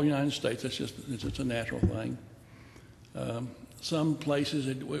all over the United States. It's just a natural thing. Some places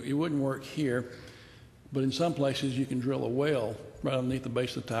it wouldn't work here, but in some places you can drill a well right underneath the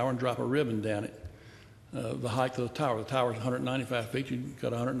base of the tower and drop a ribbon down it. The height of the tower is 195 feet. You can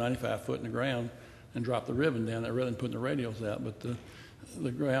cut 195 foot in the ground and drop the ribbon down there rather than putting the radios out. But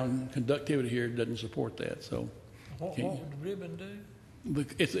the ground conductivity here doesn't support that. So what would the ribbon do?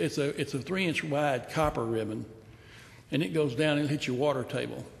 It's a 3-inch wide copper ribbon, and it goes down and hits your water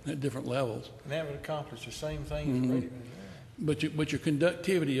table at different levels. And that would accomplish the same thing as radio. But your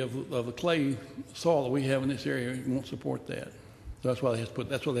conductivity of the clay soil that we have in this area won't support that. So that's why they have to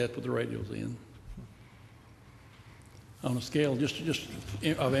put the radios in. On a scale just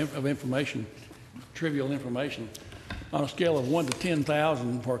of information, trivial information, on a scale of 1 to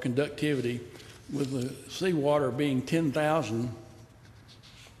 10,000 for conductivity, with the seawater being 10,000,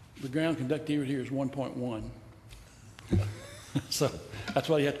 the ground conductivity here is 1.1. So that's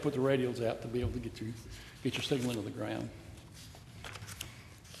why you have to put the radios out, to be able to get your signal into the ground.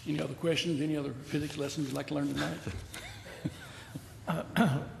 Any other questions? Any other physics lessons you'd like to learn tonight?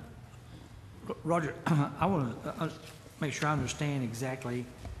 Roger, I want to make sure I understand exactly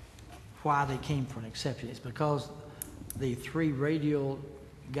why they came for an exception. It's because the 3 radial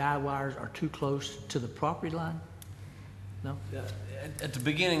guy wires are too close to the property line? No? At the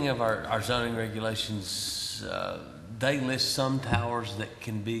beginning of our zoning regulations, they list some towers that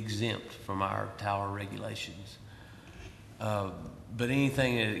can be exempt from our tower regulations. But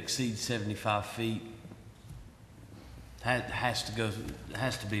anything that exceeds 75 feet has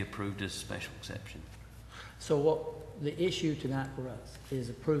to be approved as a special exception. So what the issue tonight for us is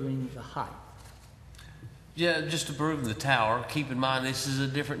approving the height. Yeah, just approving the tower. Keep in mind, this is a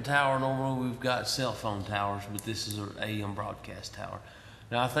different tower. Normally we've got cell phone towers, but this is an AM broadcast tower.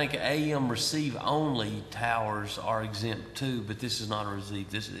 Now I think AM receive only towers are exempt too, but this is not a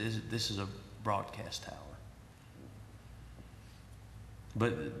receive. This is a broadcast tower.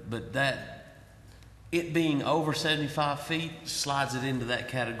 But that, it being over 75 feet slides it into that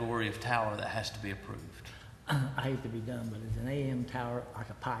category of tower that has to be approved. I hate to be dumb, but is an AM tower like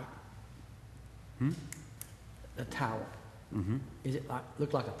a pipe? A tower. Is it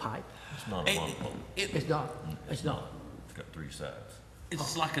look like a pipe? It's not a monopole. It's not. It's not. It's got 3 sides.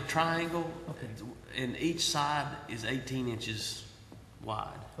 It's like a triangle, and each side is 18 inches wide.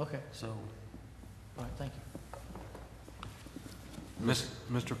 Okay. So, all right, thank you.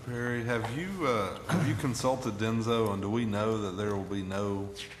 Mr. Perry, have you consulted Denso, and do we know that there will be no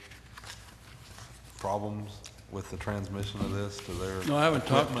problems with the transmission of this to their No, I haven't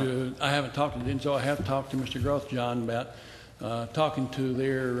talked equipment? to Denso. I have talked to Mr. Grothjohn about talking to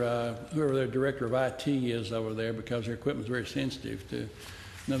their whoever their director of IT is over there, because their equipment's very sensitive to.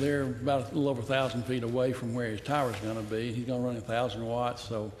 Now they're about a little over 1,000 feet away from where his tower's going to be. He's going to run 1,000 watts,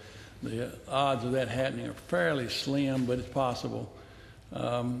 so the odds of that happening are fairly slim, but it's possible.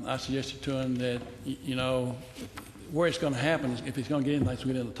 I suggested to him that, you know, where it's going to happen is if he's going to get anything, it's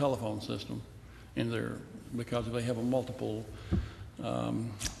going to get in the telephone system, because if they have a multiple,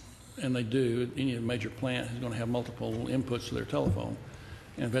 and they do, any major plant is going to have multiple inputs to their telephone.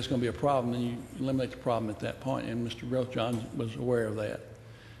 And if that's going to be a problem, then you eliminate the problem at that point. And Mr. Grothjohn was aware of that.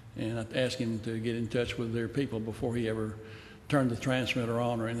 And I asked him to get in touch with their people before he ever turned the transmitter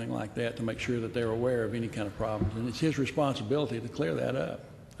on or anything like that, to make sure that they're aware of any kind of problems. And it's his responsibility to clear that up.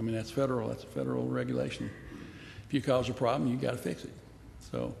 I mean, that's a federal regulation. If you cause a problem, you got to fix it.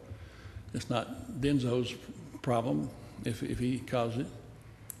 So it's not Denso's problem if he caused it.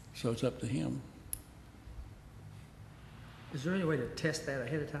 So it's up to him. Is there any way to test that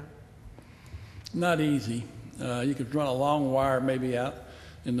ahead of time? Not easy. You could run a long wire maybe out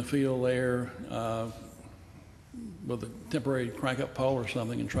in the field there with a temporary crank-up pole or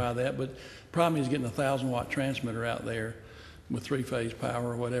something and try that. But the problem is getting a 1,000-watt transmitter out there with three-phase power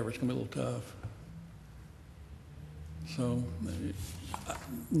or whatever. It's going to be a little tough. So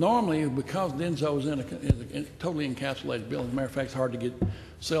normally, because Denso is in a totally encapsulated building, as a matter of fact, it's hard to get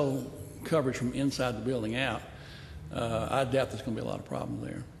cell coverage from inside the building out. I doubt there's going to be a lot of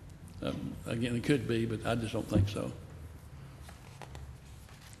problems there. Again, it could be, but I just don't think so.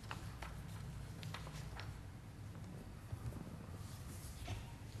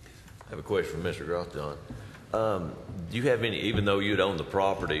 I have a question for Mr. Grothjohn. Do you have any, even though you'd own the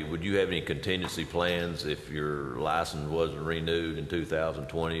property, would you have any contingency plans if your license wasn't renewed in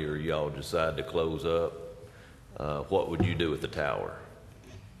 2020 or y'all decide to close up? What would you do with the tower?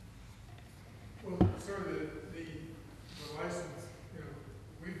 Well, sir, the license, you know,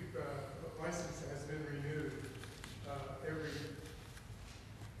 the license has been renewed every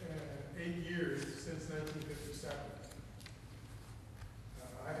 8 years since 1957.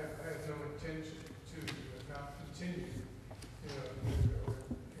 I have no intention to not continue, the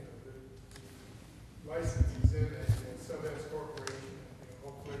licenses in a sub-S corporation.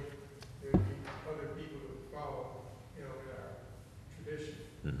 Hopefully there'll be other people who follow, in our tradition.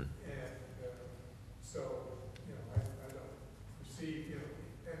 Mm-hmm. And so, I don't perceive, and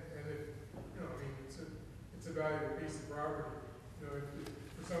if, it's a valuable piece of property. If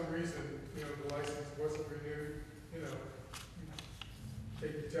for some reason, the license wasn't renewed,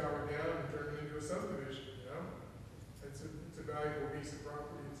 take the tower down and turn it into a subdivision, It's a valuable piece of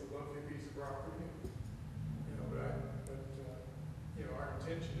property, it's a lovely piece of property, our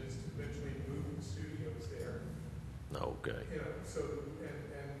intention is to eventually move the studios there. Okay. So, and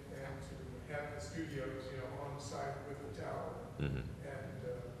to have the studios, on the site with the tower, Mm-hmm. and,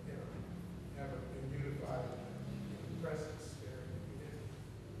 have a unified presence there.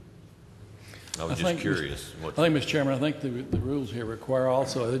 I was just curious. I think, Mr. Chairman, I think the rules here require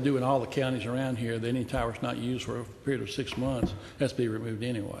also, they do in all the counties around here, that any tower's not used for a period of 6 months has to be removed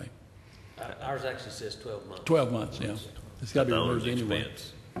anyway. Ours actually says 12 months. 12 months, yeah. It's got to be At the owner's removed anyway.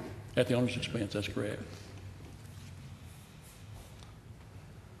 expense. At the owner's expense, that's correct.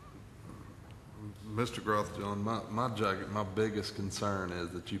 Mr. Grothjohn, my biggest concern is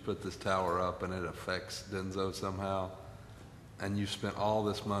that you put this tower up and it affects Denso somehow, and you spent all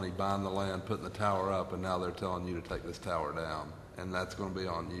this money buying the land, putting the tower up, and now they're telling you to take this tower down, and that's going to be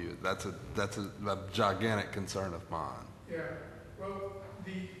on you. That's a gigantic concern of mine. Yeah, well,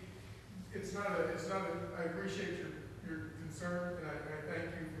 it's not I appreciate your concern, and I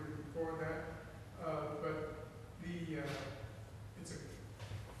thank you for that, but it's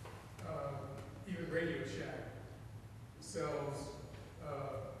even Radio Shack sells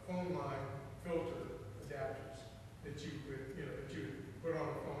phone line filter adapters that you could, that you would put on a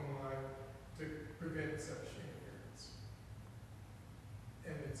phone line to prevent such interference.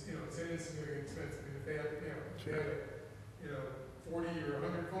 And it's an insignificant expense. I mean, if they had, 40 or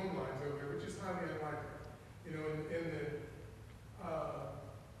 100 phone lines over there, which is highly unlikely. In the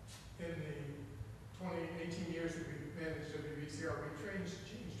 18 years that we've managed WVCR, we've changed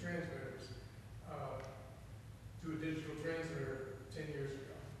transmitters to a digital transmitter 10 years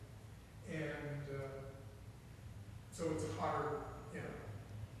ago. And so it's a hotter,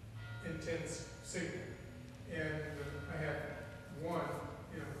 intense signal. And I had one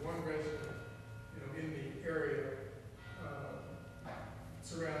resident, in the area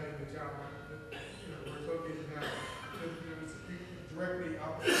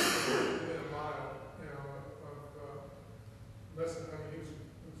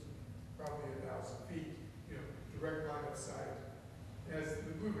west side. As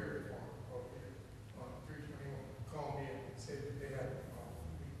the blueberry farm over here on 321 called me and said that they had a problem.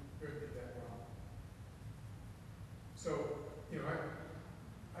 We remedied that problem. So, you know,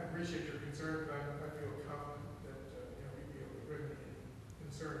 I appreciate your concern, but I feel confident that, you know, we'd be able to remedy any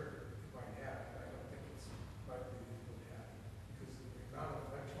concern that it might have. I don't think it's likely that it would happen because of the amount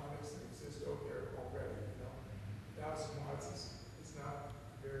of electronics that exist over there already, you know. 1,000 watts is not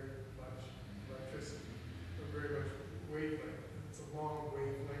very much electricity, or very much wavelength. It's a long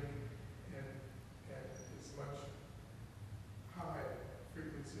wavelength and it's much high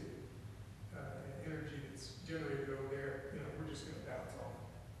frequency energy that's generated over there. You know, we're just going to bounce off.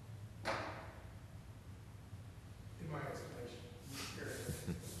 In my estimation,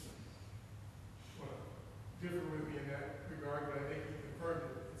 well, differ with me in that regard, but I think he confirmed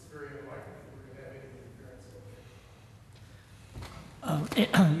that it's very unlikely that we're going to have any interference over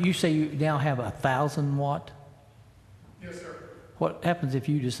there. You say you now have 1,000 watt? Yes, sir. What happens if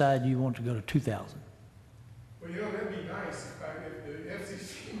you decide you want to go to 2,000? Well, you know, that'd be nice if the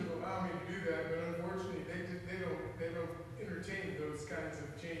FCC would allow me to do that, but unfortunately, they don't entertain those kinds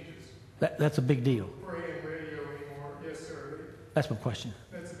of changes That's a big deal. for AM radio anymore. Yes, sir. That's my question.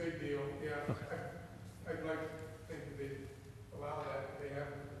 That's a big deal, yeah. Okay. I'd like to think that they allow that. They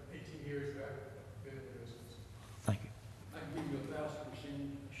haven't, 18 years that I've been in the business. Thank you. I can give you 1,000%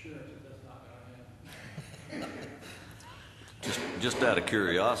 assurance that that's not going to happen. Just out of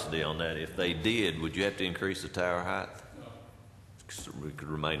curiosity on that, if they did, would you have to increase the tower height? No. So it could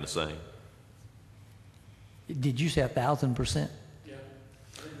remain the same? Did you say 1,000%? Yeah. It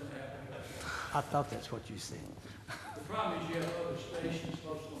ain't going to happen. I thought that's what you said. The problem is you have other stations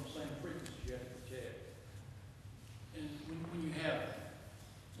posted on the same frequency you have to protect. And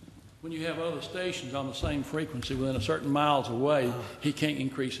when you have other stations on the same frequency within a certain miles away, he can't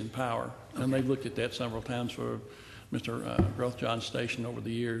increase in power. And they've looked at that several times for Mr. Grothjohn's station over the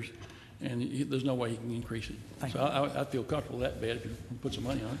years, and there's no way he can increase it. Thank So I feel comfortable that bad if you put some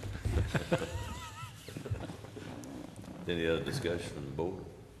money on it. Any other discussion from the board?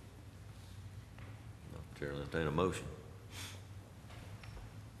 No, Chair will entertain a motion.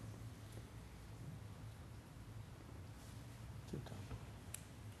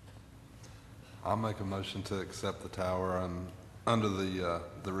 I'll make a motion to accept the tower and under the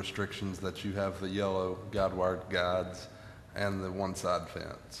restrictions that you have the yellow guide wire guides and the one side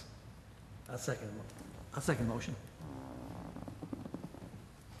fence. I second motion.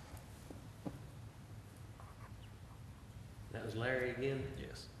 That was Larry again?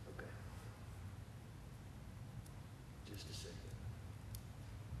 Yes. Okay. Just a second.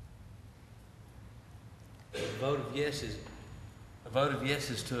 A vote of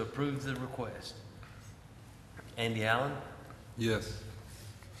yes is to approve the request. Andy Allen, Yes.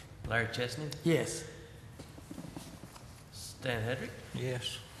 Larry Chesney, Yes. Stan Hedrick,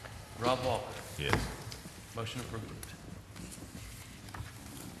 Yes. Rob Walker. Yes. Motion approved.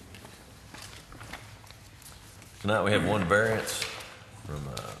 Tonight we have one variance from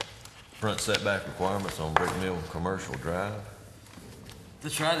front setback requirements on Brick Mill Commercial Drive.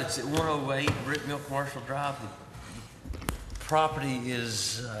 That's right, it's at 108 Brick Mill Commercial Drive. The property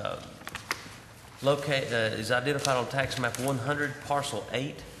is is identified on tax map 100, parcel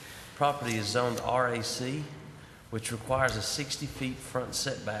 8. Property is zoned RAC, which requires a 60 feet front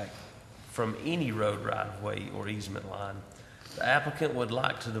setback from any road right-of-way or easement line. The applicant would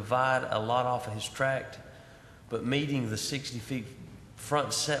like to divide a lot off of his tract, but meeting the 60 feet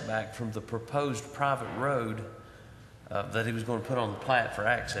front setback from the proposed private road that he was going to put on the plat for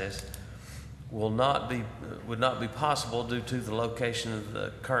access would not be possible due to the location of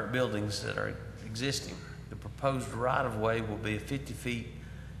the current buildings that are existing. The proposed right-of-way will be 50 feet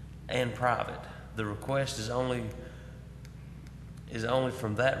and private. The request is only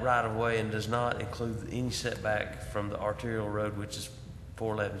from that right-of-way and does not include any setback from the arterial road, which is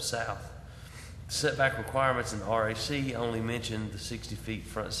 411 South. The setback requirements in the RAC only mention the 60 feet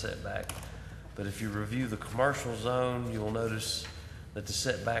front setback, but if you review the commercial zone, you will notice that the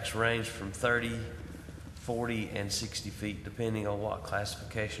setbacks range from 30, 40, and 60 feet, depending on what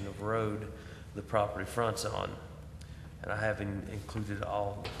classification of road the property fronts on. And I have included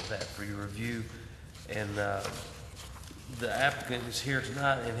all of that for your review. And the applicant is here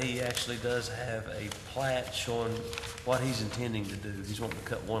tonight, and he actually does have a plat showing what he's intending to do. He's wanting to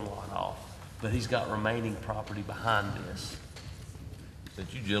cut one lot off, but he's got remaining property behind this.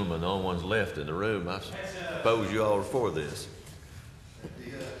 Since you gentlemen are the only ones left in the room, I suppose you all are for this.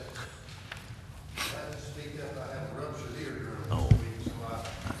 Oh.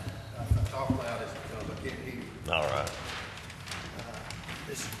 All right.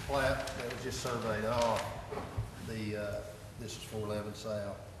 This is the plat that was just surveyed off. This is 411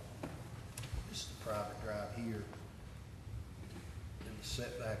 South. This is the private drive here. And the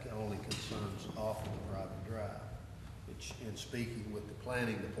setback only concerns off of the private drive, which in speaking with the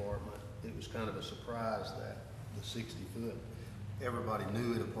planning department, it was kind of a surprise that the 60-foot, everybody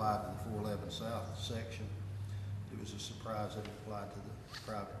knew it applied to the 411 South section. It was a surprise that it applied to the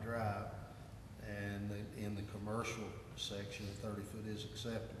private drive. And in the commercial section, 30-foot is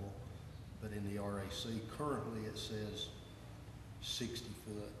acceptable. But in the RAC, currently it says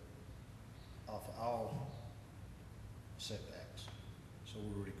 60-foot off of all setbacks. So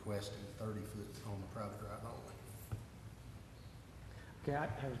we're requesting 30-foot on the private drive only. Okay, I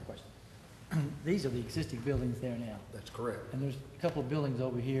have a question. These are the existing buildings there now, That's correct. and there's a couple of buildings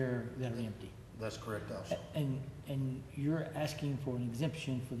over here that are empty. That's correct also. And you're asking for an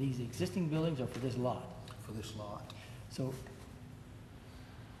exemption for these existing buildings or for this lot? For this lot. So,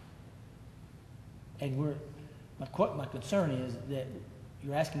 and my concern is that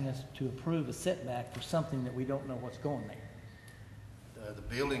you're asking us to approve a setback for something that we don't know what's going there. The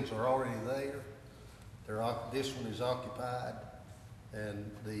buildings are already there. This one is occupied,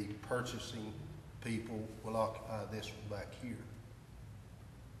 and the purchasing people will occupy this one back here.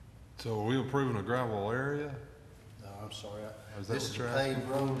 So are we approving a gravel area? No, I'm sorry. Is that This what is you're a asking paved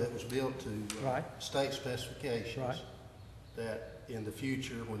road that was built to Right. state specifications. Right. That in the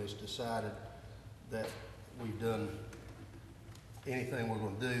future, when it's decided that we've done anything we're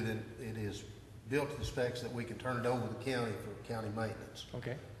going to do, then it is built to the specs that we can turn it over to the county for county maintenance.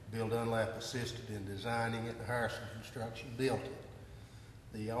 Okay. Bill Dunlap assisted in designing it, and Harrison Construction built it.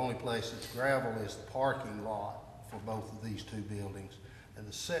 The only place that's gravel is the parking lot for both of these two buildings. And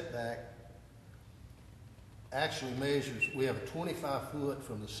the setback actually measures, we have a 25-foot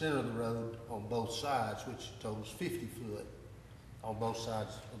from the center of the road on both sides, which totals 50 foot on both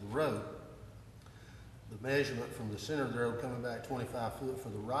sides of the road. The measurement from the center of the road coming back 25 foot for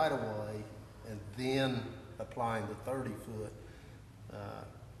the right-of-way, and then applying the 30 foot,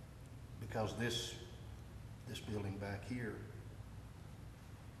 because this building back here.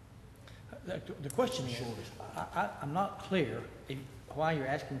 The question is, I'm not clear why you're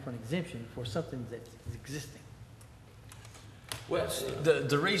asking for an exemption for something that's existing. Well,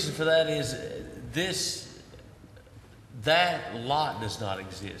 the reason for that is that lot does not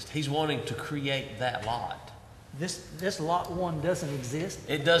exist. He's wanting to create that lot. This lot one doesn't exist?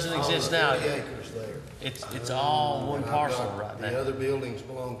 It doesn't exist now. 30 acres there. It's all one And I've parcel got- right now. The other buildings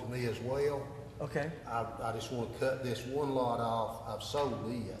belong to me as well. Okay. I just want to cut this one lot off. I've sold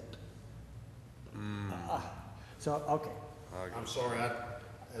it. So, okay. I'm sorry,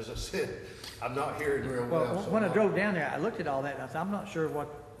 as I said, I'm not hearing real Well, well. so when I I'm- drove down there, I looked at all that, and I said, I'm not sure what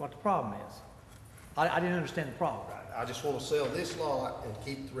the problem is. I didn't understand the problem. I just want to sell this lot and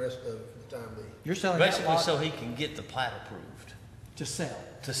keep the rest of it for the time being. You're selling that Basically, lot so he can get the plat approved to sell.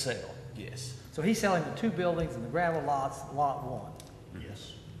 to sell. Yes. So he's selling the two buildings and the gravel lots, lot one.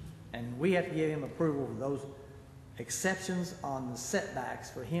 Yes. And we have to give him approval for those exceptions on the setbacks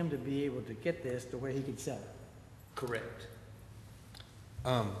for him to be able to get this to where he can sell it. Correct.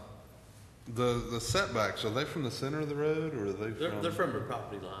 The setbacks, are they from the center of the road, or are they from? They're from the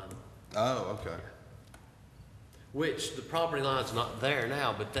property line, Oh, okay. which the property line's not there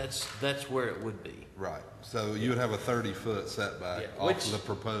now, but that's where it would be. Right. So you would have a 30-foot setback Yeah, off which- of the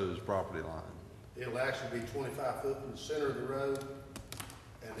proposed property line. It'll actually be 25 foot from the center of the road,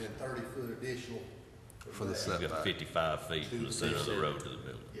 and then 30 foot additional. from For the there. set- You've got 55 feet from the center of the road to the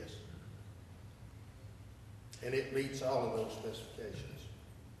building. Yes. And it meets all of those specifications.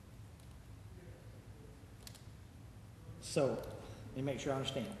 So, let me make sure I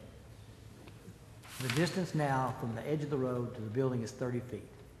understand. The distance now from the edge of the road to the building is 30 feet.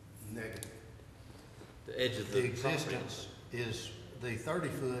 Negative. The edge of The the property. existence is the 30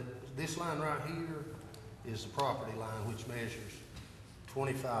 foot, this line right here is the property line, which measures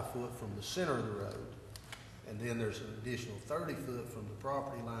 25 foot from the center of the road. And then there's an additional 30 foot from the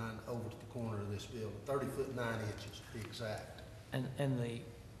property line over to the corner of this building, 30 foot 9 inches to be exact. And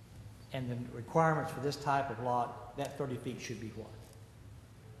the requirements for this type of lot, that 30 feet should be what?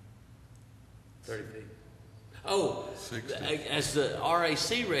 30 feet. Oh, 60. as the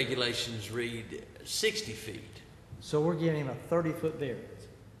RAC regulations read, 60 feet. So we're giving him a 30-foot variance.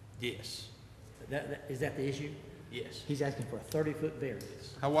 Yes, Is that the issue? yes. He's asking for a 30-foot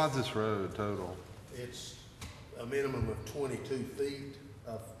variance. How wide's this road total? It's a minimum of 22 feet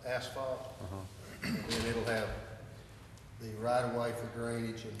of asphalt. And then it'll have the right-of-way for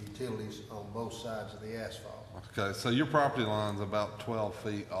drainage and utilities on both sides of the asphalt. Okay, so your property line's about 12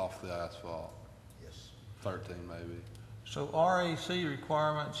 feet off the asphalt, Yes. 13 maybe. So RAC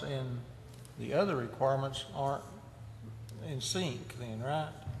requirements and the other requirements aren't in sync then, right?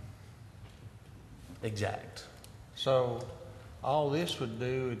 Exact. So all this would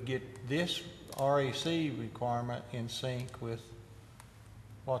do would get this REC requirement in sync with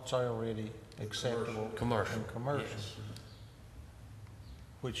what's already acceptable. Commercial. In commercial. Yes.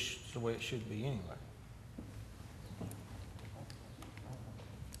 Which is the way it should be anyway.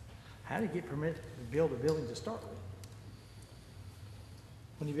 How did you get permit to build a building to start with?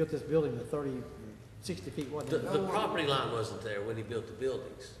 When you built this building, the 30, 60 feet, wasn't it? The property line wasn't there when he built the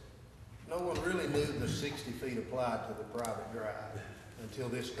buildings. No one really knew the 60 feet applied to the private drive until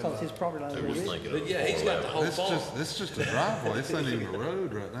this come Because up. his property line They was was big. thinking But of yeah, he's got the whole It's farm. just a driveway. It's not even a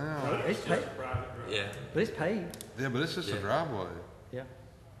road right now. It's paved, Yeah. but it's paved, Yeah, but it's just a Yeah. driveway. yeah.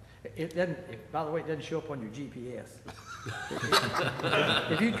 It doesn't, by the way, it doesn't show up on your GPS.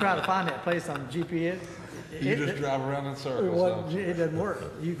 If you try to find that place on GPS, You just drive around in circles, don't you? it doesn't work.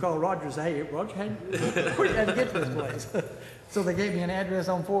 You call Roger and say, hey, Roger, where you had to get to this place? So they gave me an address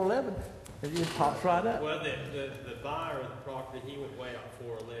on 411, and it pops right up. Well, the buyer of the property, he went way out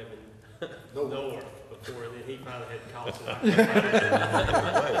 411 north before, and then he finally had to call somebody.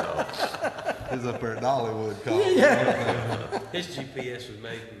 He's up there at Dollywood calling. His GPS was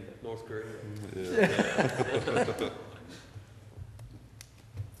made in North Korea.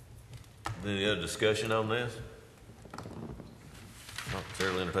 Any other discussion on this? Not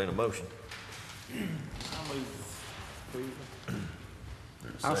necessarily entertain a motion.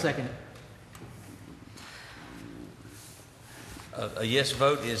 I'll second it. A yes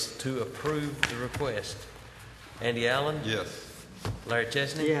vote is to approve the request. Andy Allen? Yes. Larry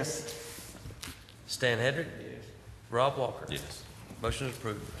Chesney? Yes. Stan Hedrick? Yes. Rob Walker? Yes. Motion is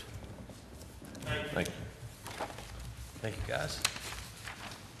approved. Thank you. Thank you, guys.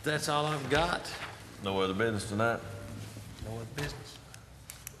 That's all I've got. No other business tonight? No other business.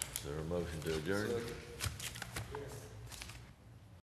 Is there a motion to adjourn?